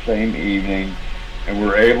later the same evening and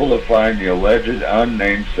were able to find the alleged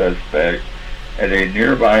unnamed suspect at a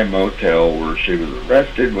nearby motel where she was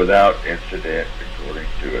arrested without incident, according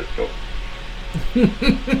to a source.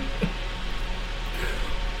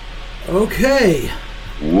 Okay.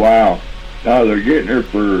 Wow. Now they're getting her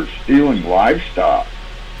for stealing livestock.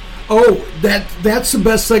 Oh, that's the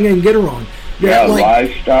best thing I can get her on. Yeah,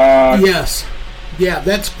 livestock. Yes. Yeah,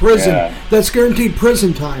 that's prison. Yeah. That's guaranteed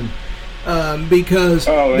prison time. Because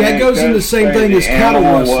that goes in the same thing as the cattle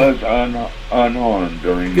animal rustling. was unharmed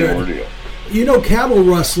during the ordeal. You know cattle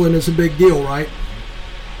rustling is a big deal, right?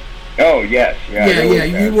 Oh, yes. Yeah.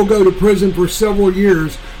 You will go to prison for several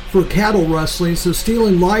years for cattle rustling. So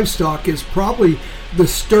stealing livestock is probably the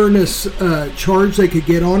sternest charge they could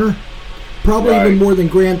get on her. Probably even more than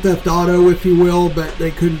Grand Theft Auto, if you will, but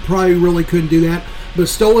they really couldn't do that. But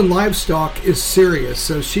stolen livestock is serious,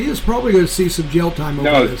 so she is probably going to see some jail time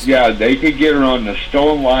over this. Yeah, they could get her on the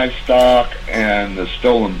stolen livestock and the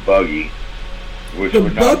stolen buggy, which the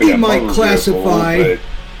would not be buggy a might motor classify vehicle,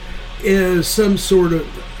 as some sort of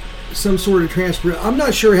transport. I'm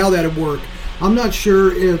not sure how that would work. I'm not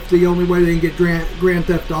sure if the only way they can get Grand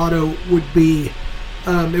Theft Auto would be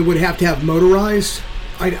it would have to have motorized.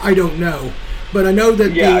 I don't know, but I know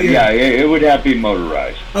that it would have to be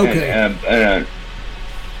motorized. Okay. And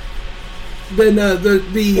then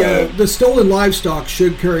the stolen livestock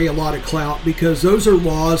should carry a lot of clout because those are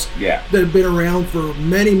laws that have been around for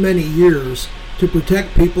many, many years to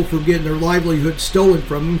protect people from getting their livelihood stolen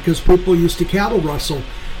from them because people used to cattle rustle.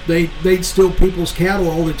 They'd steal people's cattle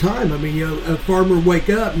all the time. I mean, a farmer would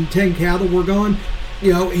wake up and 10 cattle were gone.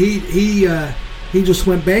 He just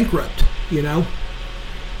went bankrupt.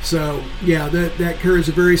 So yeah, that carries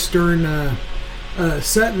a very stern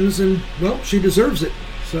sentence, and well, she deserves it.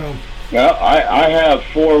 So. Well, I have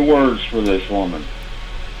 4 words for this woman.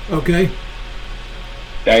 Okay.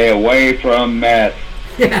 Stay away from meth.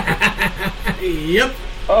 Yep.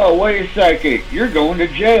 Oh, wait a second. You're going to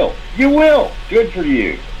jail. You will. Good for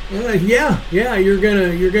you. Yeah. You're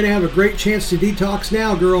gonna have a great chance to detox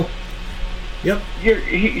now, girl. Yep.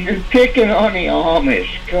 You're picking on the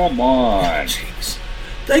Amish. Come on. Jeez.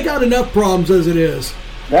 They got enough problems as it is.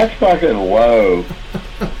 That's fucking low.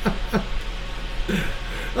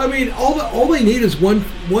 I mean, all they need is one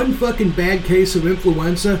fucking bad case of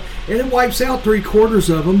influenza, and it wipes out 3/4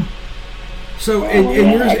 of them. So,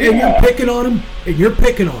 you're picking on them, and you're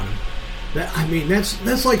picking on them.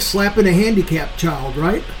 That's like slapping a handicapped child,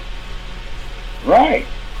 right? Right.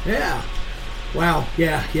 Yeah. Wow.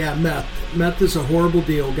 Yeah. Meth is a horrible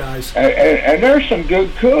deal, guys. And there's some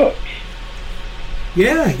good cooks.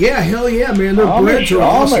 Yeah, hell yeah, man. Their breads are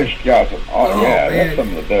awesome. Amish got them. Oh yeah, man. That's some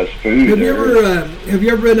of the best food. Have you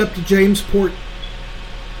ever been up to Jamesport?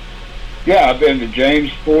 Yeah, I've been to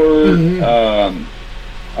Jamesport.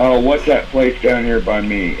 Mm-hmm. What's that place down here by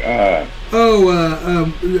me?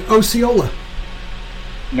 Osceola.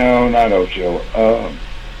 No, not Osceola.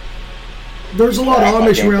 There's a lot of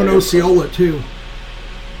Amish around Osceola too.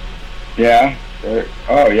 Yeah.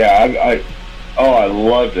 Oh yeah. I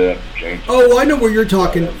loved it, James. Oh, I know where you're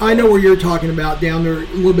talking. I know where you're talking about down there, a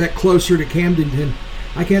little bit closer to Camdenton.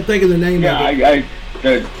 I can't think of the name of it.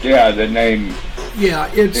 The name. Yeah,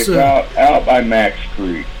 it's out by Max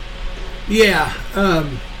Creek. Yeah,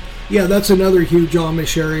 that's another huge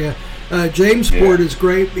Amish area. Jamesport is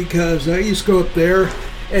great because I used to go up there,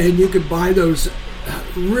 and you could buy those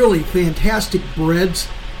really fantastic breads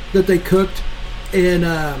that they cooked, and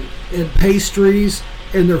pastries,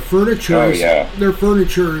 and their furniture. Oh, yeah. Their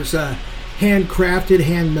furniture is handcrafted,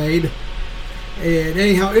 handmade. And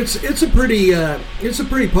anyhow, it's a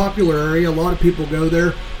pretty popular area. A lot of people go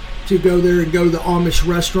there and go to the Amish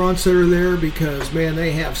restaurants that are there because, man,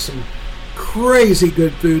 they have some crazy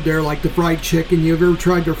good food there, like the fried chicken. You ever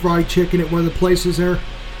tried their fried chicken at one of the places there?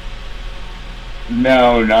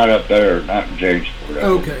 No, not up there, not in Jamesport.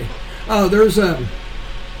 Okay. Oh, there's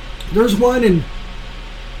one in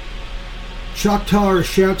Choctaw or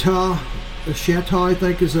Chateau. The Chateau, I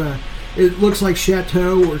think, is it looks like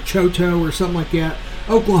Chateau or Choteau or something like that.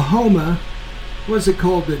 Oklahoma, what's it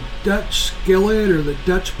called? The Dutch Skillet or the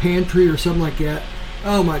Dutch Pantry or something like that.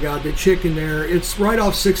 Oh my God, the chicken there. It's right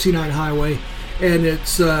off 69 Highway, and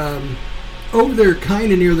it's over there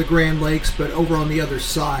kind of near the Grand Lakes, but over on the other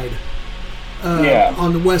side.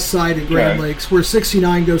 On the west side of Grand Lakes, where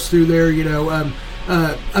 69 goes through there,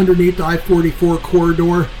 underneath the I-44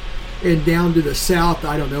 corridor and down to the south,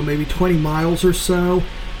 I don't know, maybe 20 miles or so.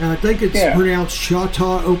 And I think it's pronounced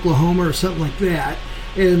Choctaw, Oklahoma, or something like that.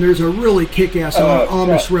 And there's a really kick-ass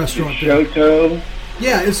Amish restaurant there. Shoto?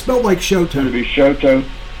 Yeah, it's spelled like Shoto. Would it be Shoto?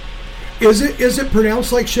 Is it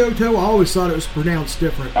pronounced like Shoto? I always thought it was pronounced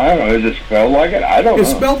different. I don't know. Is it spelled like it? I don't know.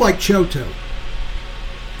 It's spelled like Choto.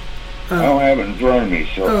 I don't have it in front of me,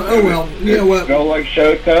 so well, you know what? Spelled like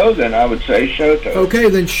Shoto, then I would say Shoto. Okay,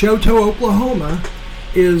 then Shoto, Oklahoma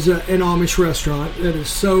is an Amish restaurant that is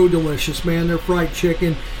so delicious, man. Their fried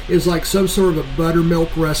chicken is like some sort of a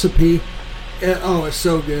buttermilk recipe. It's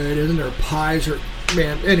so good, and their pies are,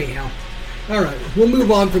 man. Anyhow, all right, we'll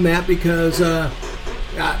move on from that because there's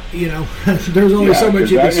only so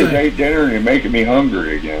much you can say. I just ate dinner and you're making me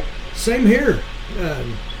hungry again. Same here.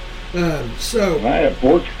 So I had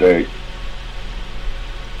pork steak.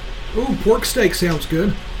 Ooh, pork steak sounds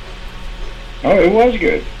good. Oh, it was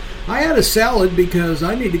good. I had a salad because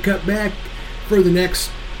I need to cut back for the next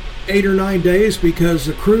 8 or 9 days because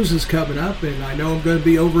the cruise is coming up, and I know I'm going to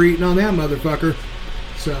be overeating on that motherfucker.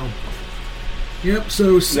 So, yep.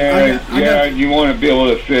 So you want to be able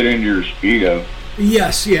to fit into your Speedo.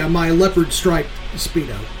 Yes, yeah, my leopard striped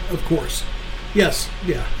Speedo, of course. Yes,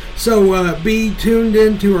 yeah. So be tuned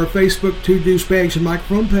in to our Facebook 2 Douchebags and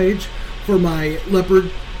Microphone page for my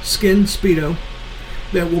leopard skin Speedo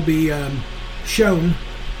that will be shown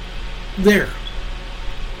there.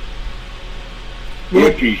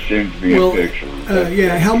 If he sends me a picture.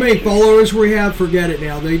 How many followers we have? Forget it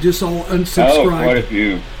now. They just all unsubscribed. Oh,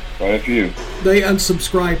 quite a few. They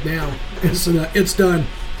unsubscribed now. It's done.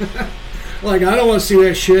 Like, I don't want to see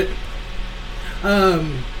that shit.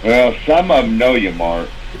 Well, some of them know you, Mark.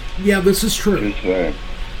 Yeah, this is true. Just saying.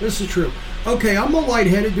 This is true. Okay, I'm a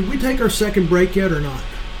lightheaded. Did we take our second break yet or not?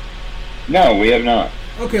 No, we have not.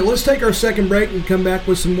 Okay, let's take our second break and come back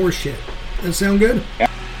with some more shit. That sound good? Yeah.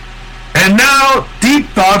 And now, Deep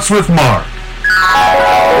Thoughts with Mark.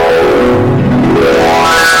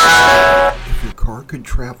 If your car could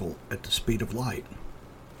travel at the speed of light,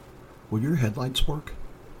 will your headlights work?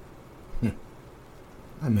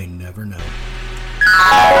 I may never know.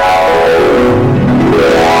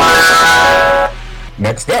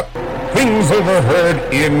 Next up, things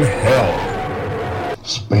overheard in hell.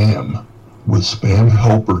 Spam with Spam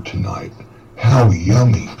Helper tonight. How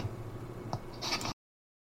yummy.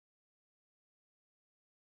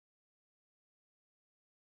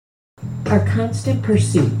 Our constant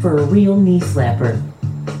pursuit for a real knee slapper.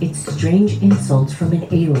 It's strange insults from an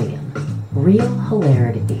alien. Real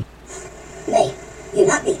hilarity. May you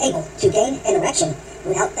not be able to gain an erection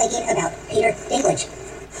without thinking about Peter Dinklage.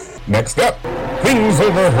 Next up, things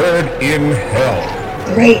overheard in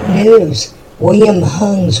hell. Great news! William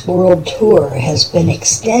Hung's world tour has been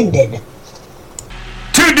extended.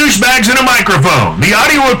 2 douchebags and a microphone, the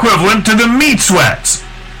audio equivalent to the meat sweats.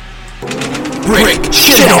 Brick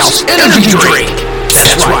Shithouse Energy Drink.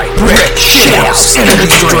 That's right, Brick Shithouse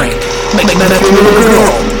Energy Drink. Make that little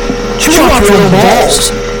girl chew off your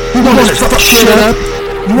balls. You want to fuck shit up?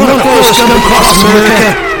 You want to throw scum across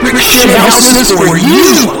America? Brick Shithouse is for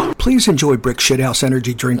you. Please enjoy Brick Shithouse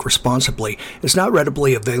Energy Drink responsibly. It's not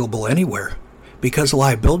readily available anywhere. because of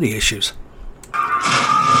liability issues.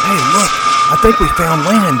 Hey, look, I think we found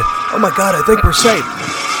land. Oh my God, I think we're safe.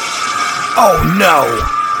 Oh no,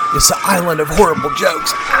 it's the island of horrible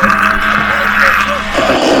jokes.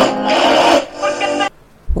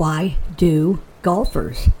 Why do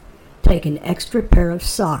golfers take an extra pair of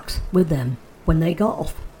socks with them when they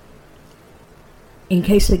golf? In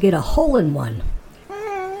case they get a hole-in-one.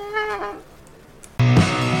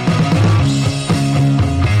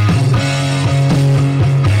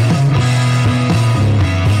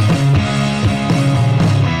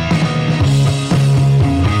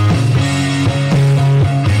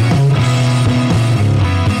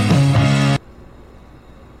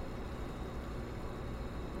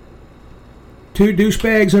 Two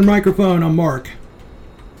douchebags and microphone. I'm Mark.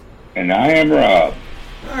 And I am Rob.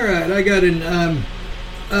 All right, I got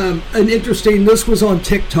an interesting. This was on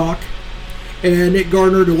TikTok, and it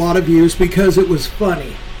garnered a lot of views because it was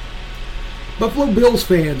funny. Buffalo Bills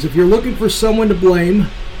fans, if you're looking for someone to blame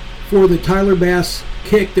for the Tyler Bass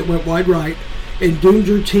kick that went wide right and doomed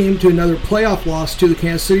your team to another playoff loss to the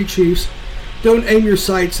Kansas City Chiefs, don't aim your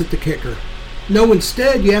sights at the kicker. No,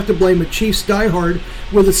 instead, you have to blame a Chiefs diehard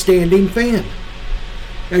with a standing fan.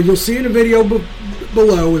 Now, you'll see in a video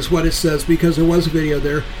below is what it says, because there was a video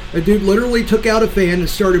there. A dude literally took out a fan and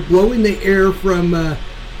started blowing the air from the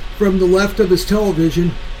left of his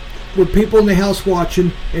television with people in the house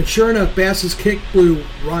watching, and sure enough, Bass's kick blew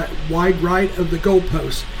wide right of the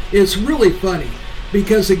goalpost. It's really funny,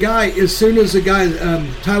 because the guy, as soon as the guy,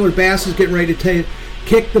 Tyler Bass, is getting ready to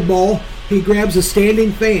kick the ball, he grabs a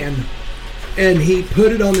standing fan and he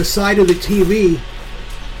put it on the side of the TV,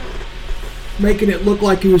 making it look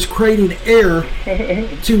like he was creating air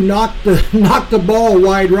to knock the ball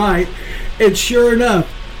wide right. And sure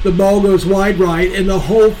enough, the ball goes wide right, and the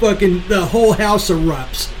whole house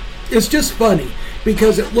erupts. It's just funny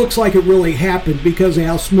because it looks like it really happened because of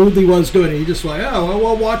how smooth he was doing it. He just like, oh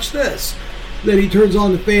well, watch this. Then he turns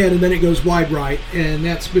on the fan, and then it goes wide right, and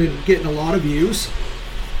that's been getting a lot of views.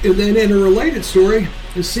 And then in a related story,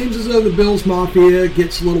 it seems as though the Bills Mafia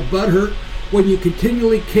gets a little butthurt when you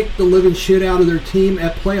continually kick the living shit out of their team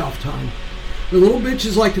at playoff time. The little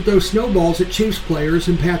bitches like to throw snowballs at Chiefs players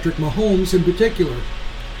and Patrick Mahomes in particular.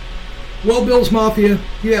 Well, Bills Mafia,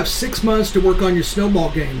 you have 6 months to work on your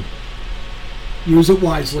snowball game. Use it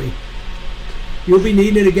wisely. You'll be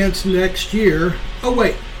needing it against next year. Oh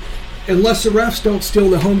wait, unless the refs don't steal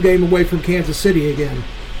the home game away from Kansas City again.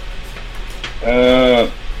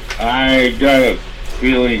 I got a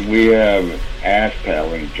feeling we have ass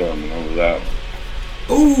paddling coming over that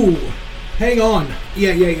one. Ooh, hang on.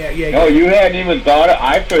 Yeah. Oh, you hadn't even thought it?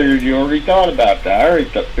 I figured you already thought about that. I already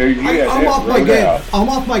figured you had I'm that off my wrote game. out. I'm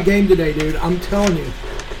off my game today, dude. I'm telling you.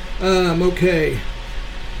 Okay.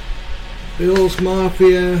 Bills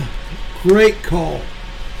Mafia. Great call.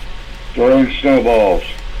 Throwing snowballs.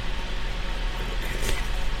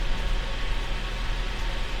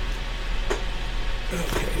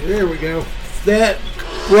 Okay, there we go. That,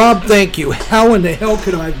 Rob, thank you. How in the hell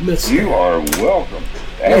could I have missed You that? are welcome.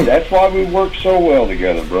 Hey, that's why we work so well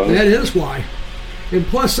together, brother. That is why. And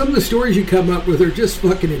plus, some of the stories you come up with are just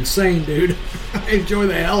fucking insane, dude. I enjoy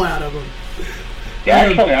the hell out of them.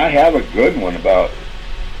 Actually, I have a good one about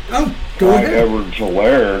go ahead. Edwards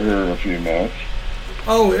Hilaire here in a few minutes.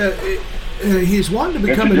 Oh, he's wanting to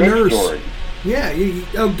become It's a a good nurse. story. Yeah,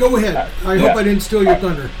 go ahead. I hope I didn't steal your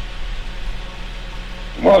thunder.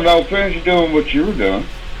 Well, no, finish doing what you were doing.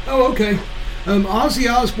 Oh, okay. Ozzy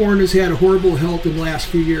Osbourne has had horrible health in the last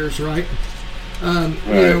few years, right? Right.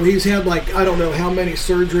 You know, he's had like, I don't know how many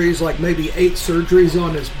surgeries, like maybe 8 surgeries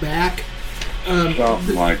on his back.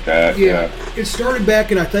 Something like that, yeah. It started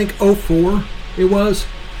back in, I think, 2004 it was.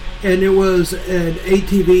 And it was an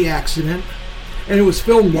ATV accident. And it was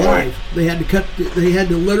filmed live. Right. They had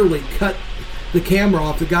to literally cut the camera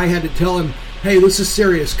off. The guy had to tell him, hey, this is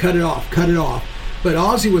serious, cut it off. But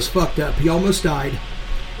Ozzy was fucked up. He almost died.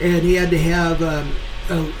 And he had to have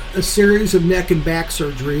a series of neck and back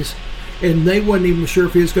surgeries. And they wasn't even sure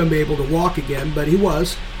if he was going to be able to walk again, but he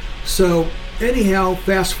was. So anyhow,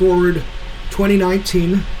 fast forward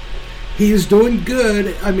 2019. He's doing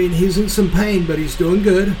good. I mean, he's in some pain, but he's doing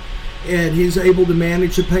good. And he's able to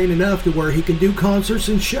manage the pain enough to where he can do concerts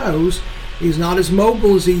and shows. He's not as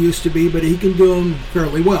mobile as he used to be, but he can do them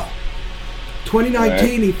fairly well.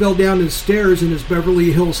 2019, he fell down the stairs in his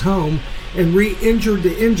Beverly Hills home and re-injured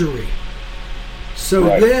the injury. So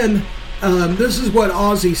then, this is what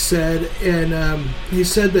Ozzy said, and he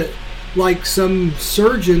said that like some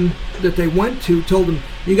surgeon that they went to told him,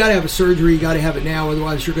 you got to have a surgery, you got to have it now,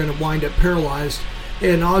 otherwise you're going to wind up paralyzed.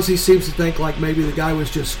 And Ozzy seems to think like maybe the guy was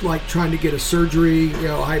just like trying to get a surgery,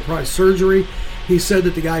 high-priced surgery. He said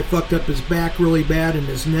that the guy fucked up his back really bad and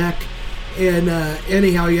his neck. And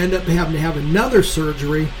anyhow, he ended up having to have another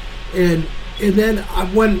surgery. And then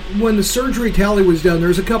when the surgery tally was done,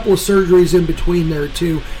 there's a couple of surgeries in between there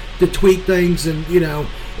too to tweak things, and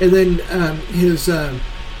and then his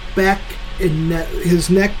back and his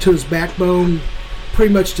neck to his backbone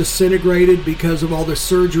pretty much disintegrated because of all the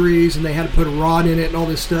surgeries, and they had to put a rod in it and all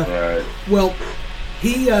this stuff. Right. Well,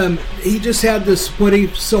 he just had this what he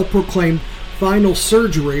self-proclaimed final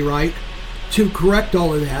surgery, right, to correct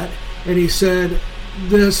all of that, and he said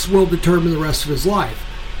this will determine the rest of his life.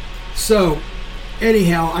 So,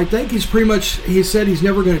 anyhow, I think he said he's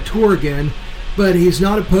never going to tour again, but he's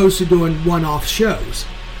not opposed to doing one-off shows.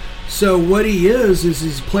 So what he is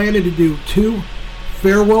he's planning to do 2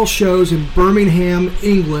 farewell shows in Birmingham,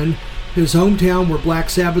 England, his hometown where Black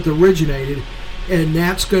Sabbath originated, and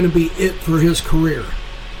that's going to be it for his career.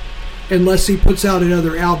 Unless he puts out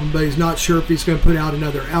another album, but he's not sure if he's going to put out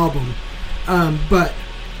another album. But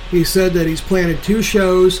he said that he's planning 2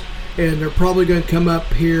 shows, and they're probably going to come up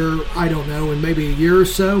here, I don't know, in maybe a year or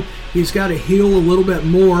so. He's got to heal a little bit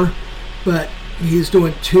more, but he's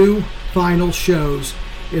doing 2 final shows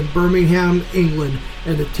in Birmingham, England,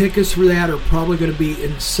 and the tickets for that are probably going to be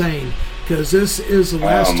insane, because this is the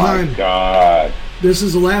last time. God. This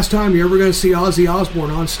is the last time you're ever going to see Ozzy Osbourne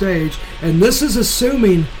on stage, and this is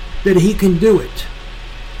assuming that he can do it.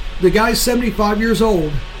 The guy's 75 years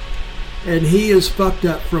old, and he is fucked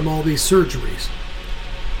up from all these surgeries.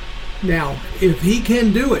 Now, if he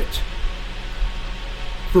can do it,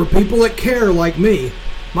 for people that care like me,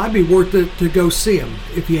 might be worth it to go see him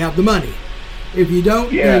if you have the money. If you don't,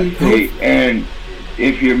 then and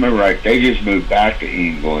if you remember right, they just moved back to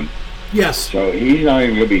England. Yes. So he's not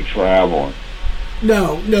even going to be traveling.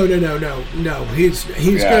 No. He's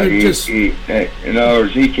going to just. In other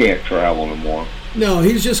words, he can't travel anymore. No,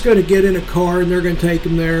 he's just going to get in a car and they're going to take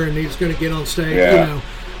him there, and he's going to get on stage. Yeah.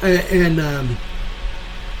 And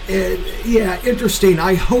yeah, interesting.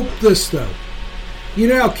 I hope this though. You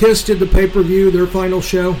know how Kiss did the pay-per-view, their final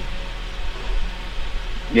show?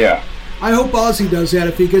 Yeah. I hope Ozzy does that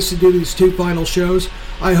if he gets to do these 2 final shows.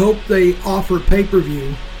 I hope they offer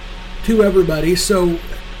pay-per-view to everybody, so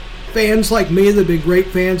fans like me that have been great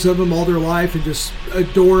fans of him all their life and just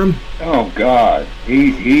adore him. Oh, God.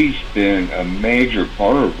 He's been a major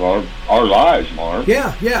part of our lives, Mark.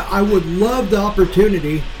 Yeah, I would love the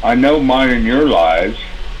opportunity. I know mine and your lives.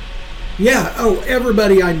 Yeah,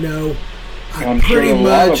 everybody I know. I'm pretty sure a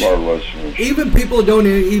much, lot of our listeners. Even people that don't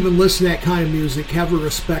even listen to that kind of music have a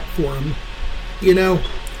respect for him,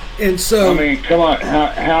 And so, I mean, come on,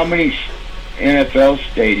 how many NFL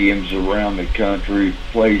stadiums around the country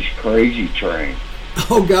plays Crazy Train?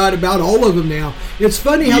 Oh God, about all of them now. It's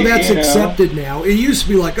funny how that's accepted now. It used to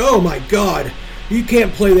be like, oh my God, you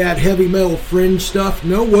can't play that heavy metal fringe stuff.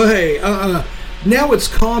 No way. Now it's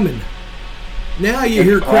common. Now you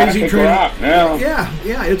hear Crazy Train.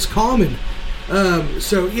 Yeah, it's common.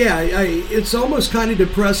 It's almost kind of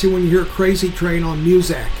depressing when you hear Crazy Train on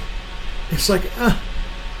Muzak. It's like, I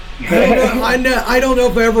don't know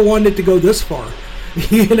if I ever wanted it to go this far.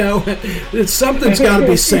 Something's got to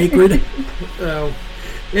be sacred.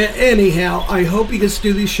 Anyhow, I hope he gets to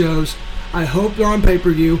do these shows. I hope they're on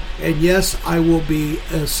pay-per-view, and yes, I will be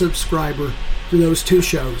a subscriber to those 2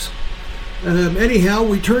 shows. Anyhow,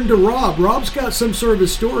 we turn to Rob. Rob's got some sort of a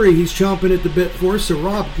story he's chomping at the bit for, so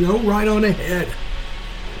Rob, go right on ahead.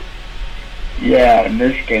 Yeah, and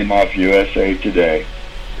this came off USA Today.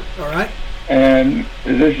 All right. And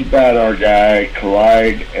this is about our guy,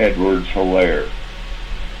 Clyde Edwards-Helaire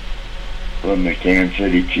from the Kansas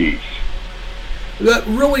City Chiefs. That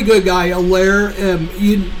really good guy, Helaire.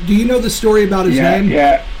 Do you know the story about his name?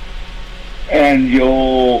 Yeah, and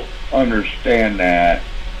you'll understand that.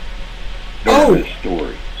 The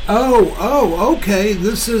story. Okay.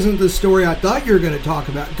 This isn't the story I thought you were going to talk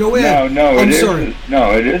about. Go ahead. No, I'm sorry.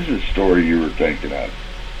 It is the story you were thinking of.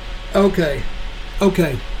 Okay.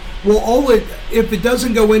 Well, if it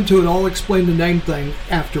doesn't go into it, I'll explain the name thing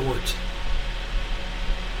afterwards.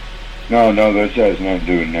 No, this has nothing to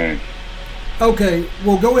do with name. Okay.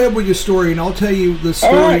 Well, go ahead with your story, and I'll tell you the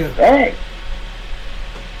story. All right.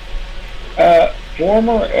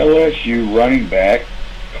 Former LSU running back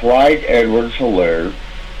Clyde Edwards-Helaire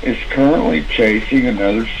is currently chasing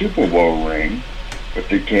another Super Bowl ring with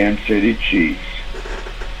the Kansas City Chiefs.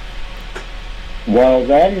 While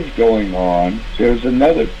that is going on, there's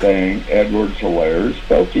another thing Edwards-Helaire is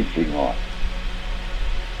focusing on.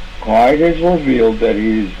 Clyde has revealed that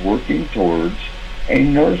he is working towards a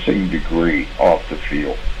nursing degree off the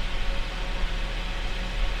field.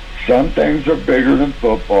 Some things are bigger than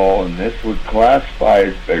football, and this would classify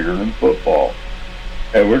as bigger than football.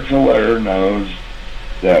 Edwards Hilaire knows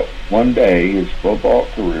that one day his football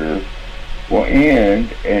career will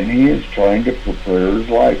end, and he is trying to prepare his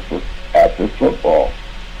life for after football.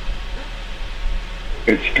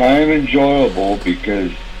 It's kind of enjoyable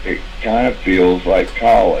because it kind of feels like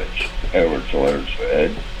college, Edwards Hilaire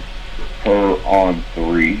said. Her on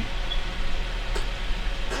 3.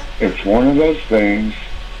 It's one of those things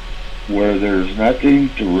where there's nothing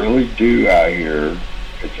to really do out here.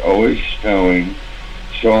 It's always snowing,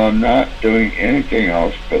 so I'm not doing anything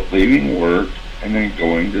else but leaving work and then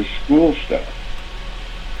going to school stuff.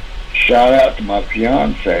 Shout out to my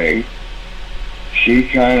fiance. She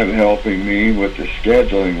kind of helping me with the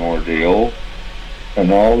scheduling ordeal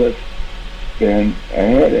and all that's been a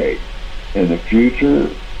headache. In the future,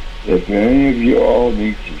 if any of you all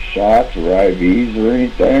need some shots or IVs or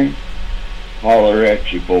anything, holler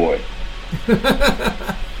at your boy.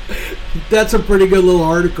 That's a pretty good little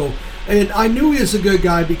article. And I knew he was a good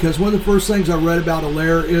guy because one of the first things I read about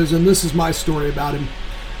Hilaire is, and this is my story about him,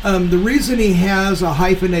 the reason he has a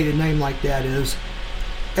hyphenated name like that is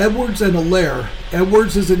Edwards and Hilaire.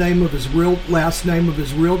 Edwards is the name of his last name of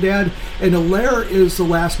his real dad, and Hilaire is the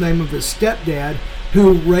last name of his stepdad,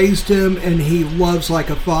 who raised him and he loves like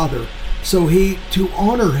a father. So to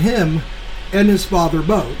honor him and his father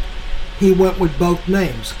both, he went with both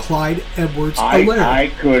names, Clyde Edwards Hilaire. I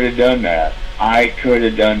could have done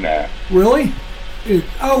that. Really?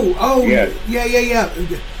 Yes. Yeah.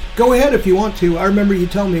 Go ahead if you want to. I remember you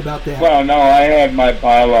telling me about that. Well, no, I had my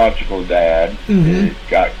biological dad that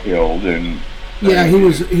got killed, and yeah,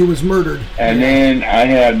 he was murdered. And then I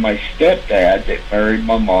had my stepdad that married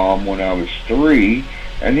my mom when I was 3,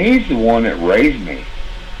 and he's the one that raised me.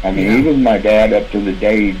 I mean, he was my dad up to the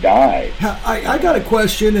day he died. I got a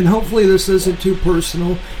question, and hopefully this isn't too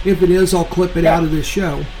personal. If it is, I'll clip it out of this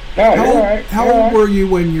show. No, how old were you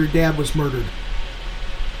when your dad was murdered?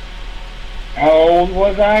 How old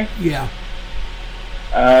was I? Yeah.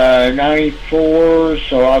 94,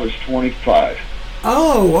 so I was 25.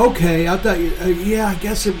 Oh, okay. I thought you. Yeah, I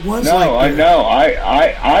guess it was. No, I know.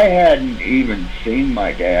 I hadn't even seen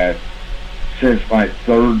my dad since my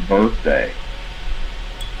 3rd birthday.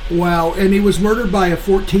 Wow, and he was murdered by a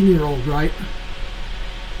 14-year-old, right?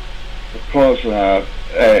 Close enough.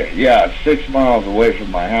 6 miles away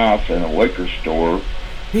from my house in a liquor store.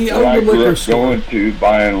 He owned a liquor store. Going to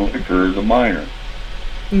buying liquor as a minor.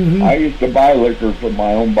 Mm-hmm. I used to buy liquor from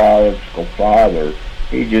my own biological father.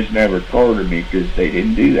 He just never carded me because they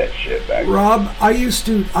didn't do that shit back then. Rob, I used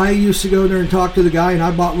to go there and talk to the guy, and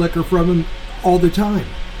I bought liquor from him all the time.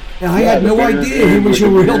 And I had no idea he was your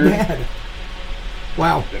real dad.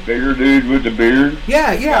 Wow. The bigger dude with the beard?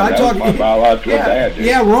 Yeah, I talked to my biological dad, dude.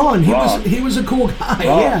 Yeah, Ron. Ron. He was a cool guy.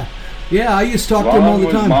 Ron. Yeah, I used to talk to him all the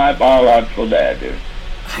time. Ron was my biological dad, dude.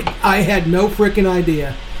 I had no freaking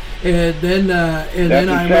idea. And then That's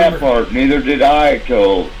the sad part. Neither did I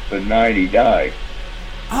till the night he died.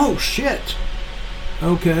 Oh, shit.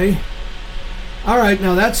 Okay. All right,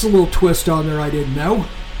 now that's a little twist on there I didn't know.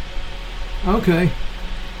 Okay.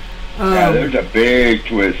 Yeah, there's a big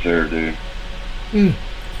twist there, dude.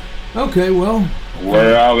 Okay, well.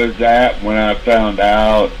 Where I was at when I found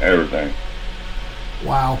out everything.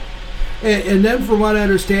 Wow. And then from what I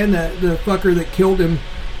understand, the fucker that killed him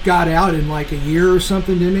got out in like a year or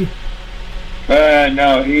something, didn't he?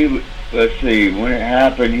 No, let's see, when it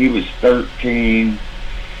happened, he was 13.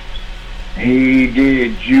 He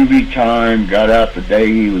did juvie time, got out the day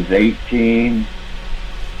he was 18.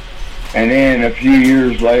 And then a few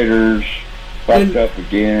years later, fucked up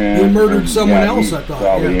again. He murdered someone else, I thought.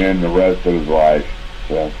 Probably in the rest of his life.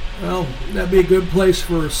 So. Well, that'd be a good place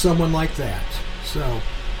for someone like that. So,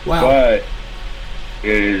 wow. But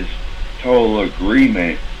his total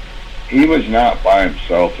agreement, he was not by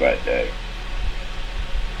himself that day.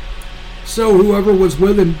 So whoever was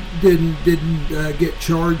with him didn't get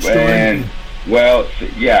charged or anything? Well,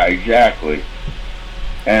 yeah, exactly.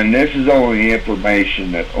 And this is only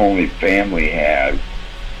information that only family has.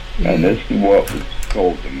 And this is what was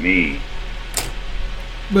told to me.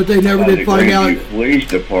 But they never did find out. The police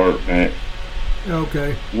department.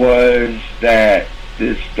 Okay. Was that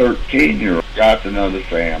this 13-year-old got to know the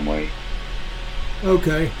family.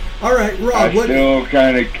 Okay. All right, Rob. I still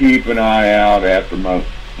kind of keep an eye out after my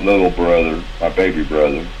little brother, my baby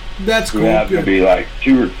brother. That's cool. Who happened to be like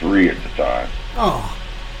 2 or 3 at the time. Oh.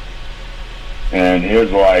 And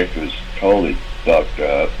his life is totally fucked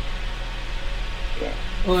up. Yeah.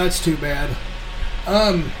 Well, that's too bad.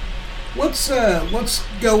 Let's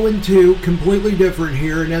go into completely different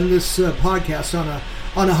here and end this podcast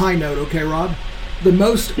on a high note, okay, Rob? The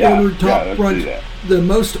most ordered top let's brunch. do that. The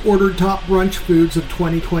most ordered top brunch foods of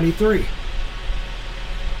 2023.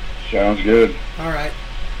 Sounds good. All right.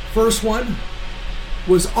 First one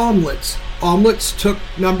was omelets. Omelets took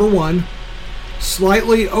number 1,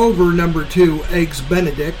 slightly over number 2, Eggs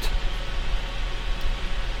Benedict.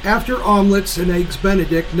 After omelets and Eggs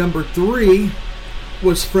Benedict, number 3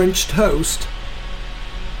 was French toast.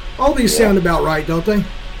 All these sound about right, don't they?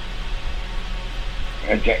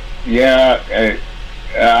 Okay. Yeah,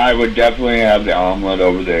 I would definitely have the omelet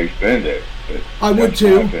over the Eggs Benedict. I would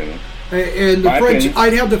too. And the My French, opinion.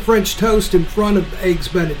 I'd have the French toast in front of Eggs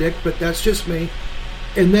Benedict, but that's just me.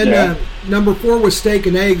 And then number 4 was steak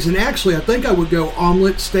and eggs, and actually I think I would go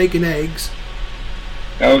omelet, steak and eggs.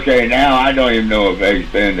 Okay, now I don't even know if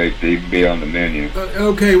Eggs Benedict even be on the menu.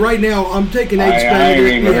 Okay, right now I'm taking Eggs I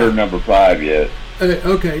Benedict. ain't even heard number 5 yet.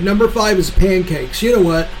 Okay, number 5 is pancakes. You know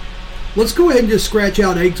what? Let's go ahead and just scratch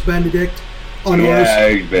out Eggs Benedict on ours.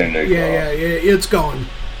 Eggs Benedict. Yeah, it's gone.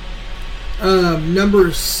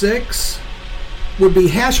 Number 6 would be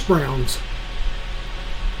hash browns.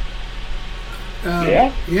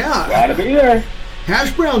 Yeah. Gotta be there.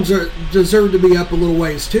 Hash browns deserve to be up a little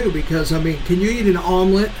ways too, because I mean, can you eat an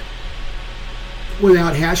omelet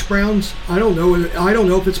without hash browns? I don't know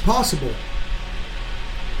if it's possible.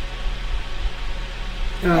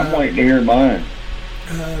 I'm waiting to hear mine.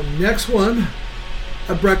 Next one,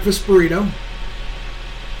 a breakfast burrito.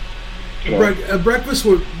 A breakfast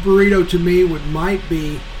burrito to me might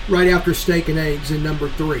be right after steak and eggs in number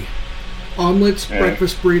 3. Omelets,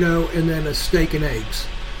 breakfast burrito, and then a steak and eggs.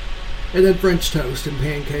 And then French toast and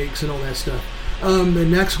pancakes and all that stuff. The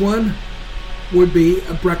next one would be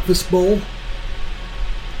a breakfast bowl.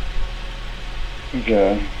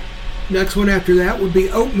 Okay. Next one after that would be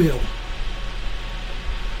oatmeal.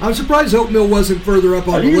 I'm surprised oatmeal wasn't further up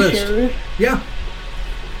on the list. Serious? Yeah.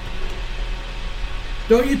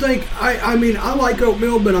 Don't you think? I mean, I like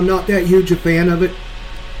oatmeal, but I'm not that huge a fan of it.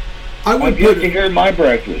 I would I'm yet to hear my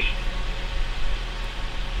breakfast.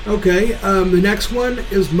 Okay, the next one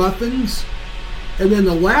is muffins. And then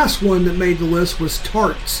the last one that made the list was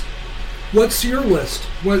tarts. What's your list?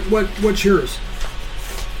 What's yours?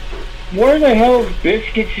 Where the hell is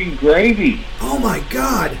biscuits and gravy? Oh my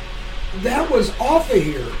God. That was off of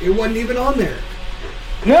here. It wasn't even on there.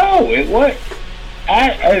 No, it was.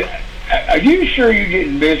 Are you sure you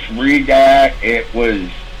didn't misread that? It was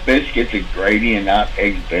biscuits and gravy and not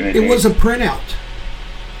Eggs Benedict? It was a printout.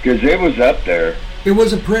 Because it was up there. It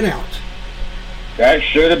was a printout. That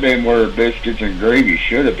should have been where biscuits and gravy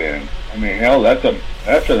should have been. I mean, hell, that's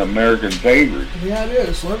an American favorite. Yeah, it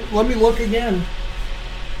is. Let me look again.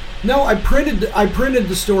 No, I printed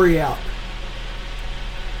the story out.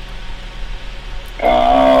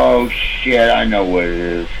 Oh shit! I know what it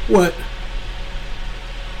is. What?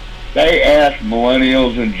 They asked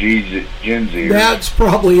millennials and Gen Zers. That's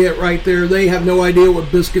probably it right there. They have no idea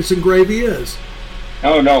what biscuits and gravy is.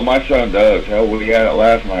 Oh no, my son does. Hell, we had it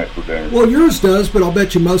last night for dinner. Well, yours does, but I'll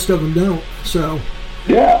bet you most of them don't. So.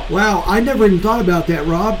 Yeah. Wow, I never even thought about that,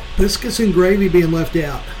 Rob. Biscuits and gravy being left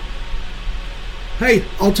out. Hey,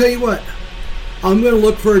 I'll tell you what. I'm going to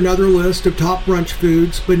look for another list of top brunch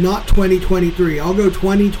foods, but not 2023. I'll go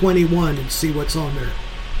 2021 and see what's on there.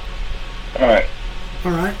 All right.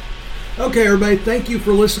 All right. Okay, everybody, thank you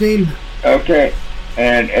for listening. Okay.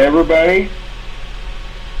 And everybody,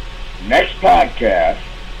 next podcast,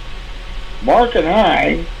 Mark and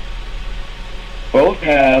I both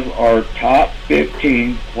have our top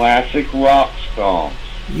 15 classic rock songs.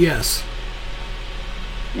 Yes.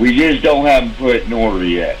 We just don't have them put in order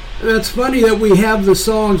yet. That's funny that we have the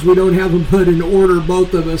songs, we don't have them put in order,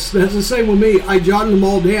 both of us. That's the same with me. I jotted them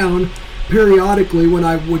all down periodically when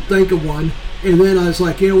I would think of one, and then I was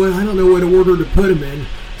like, you know what, I don't know what order to put them in.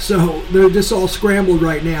 So they're just all scrambled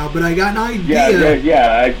right now, but I got an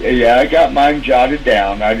idea. I got mine jotted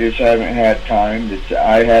down. I just haven't had time.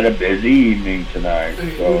 I had a busy evening tonight,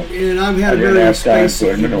 so and I've had I a didn't very have time to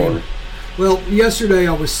spacey put them in evening. order. Well, yesterday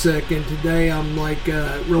I was sick, and today I'm like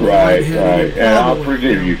really Right, lightheaded. and I'll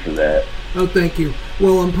forgive you for that. Oh, thank you.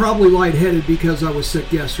 Well, I'm probably lightheaded because I was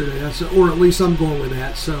sick yesterday. Or at least I'm going with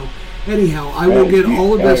that. So, anyhow, I will get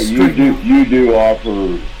all of this straightened out. You do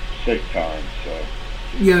offer sick time, so.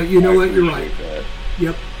 Yeah, you know what? You're right. That.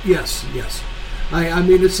 Yep. Yes. I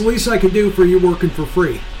mean, it's the least I can do for you working for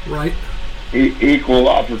free, right? Equal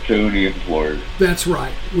opportunity employer. That's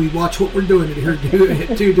right. We watch what we're doing here.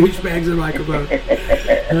 Two douchebags and a microphone.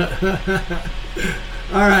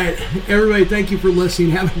 All right, everybody. Thank you for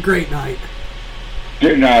listening. Have a great night.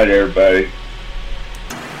 Good night, everybody.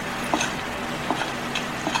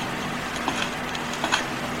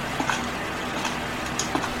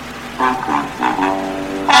 Wow.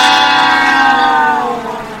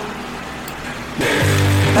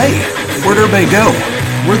 Where'd they go?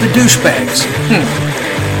 Where are the douchebags?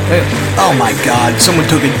 Oh my god, someone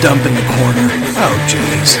took a dump in the corner. Oh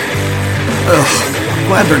jeez. Ugh,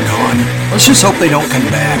 glad they're gone. Let's just hope they don't come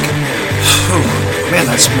back.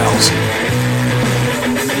 Man, that smells.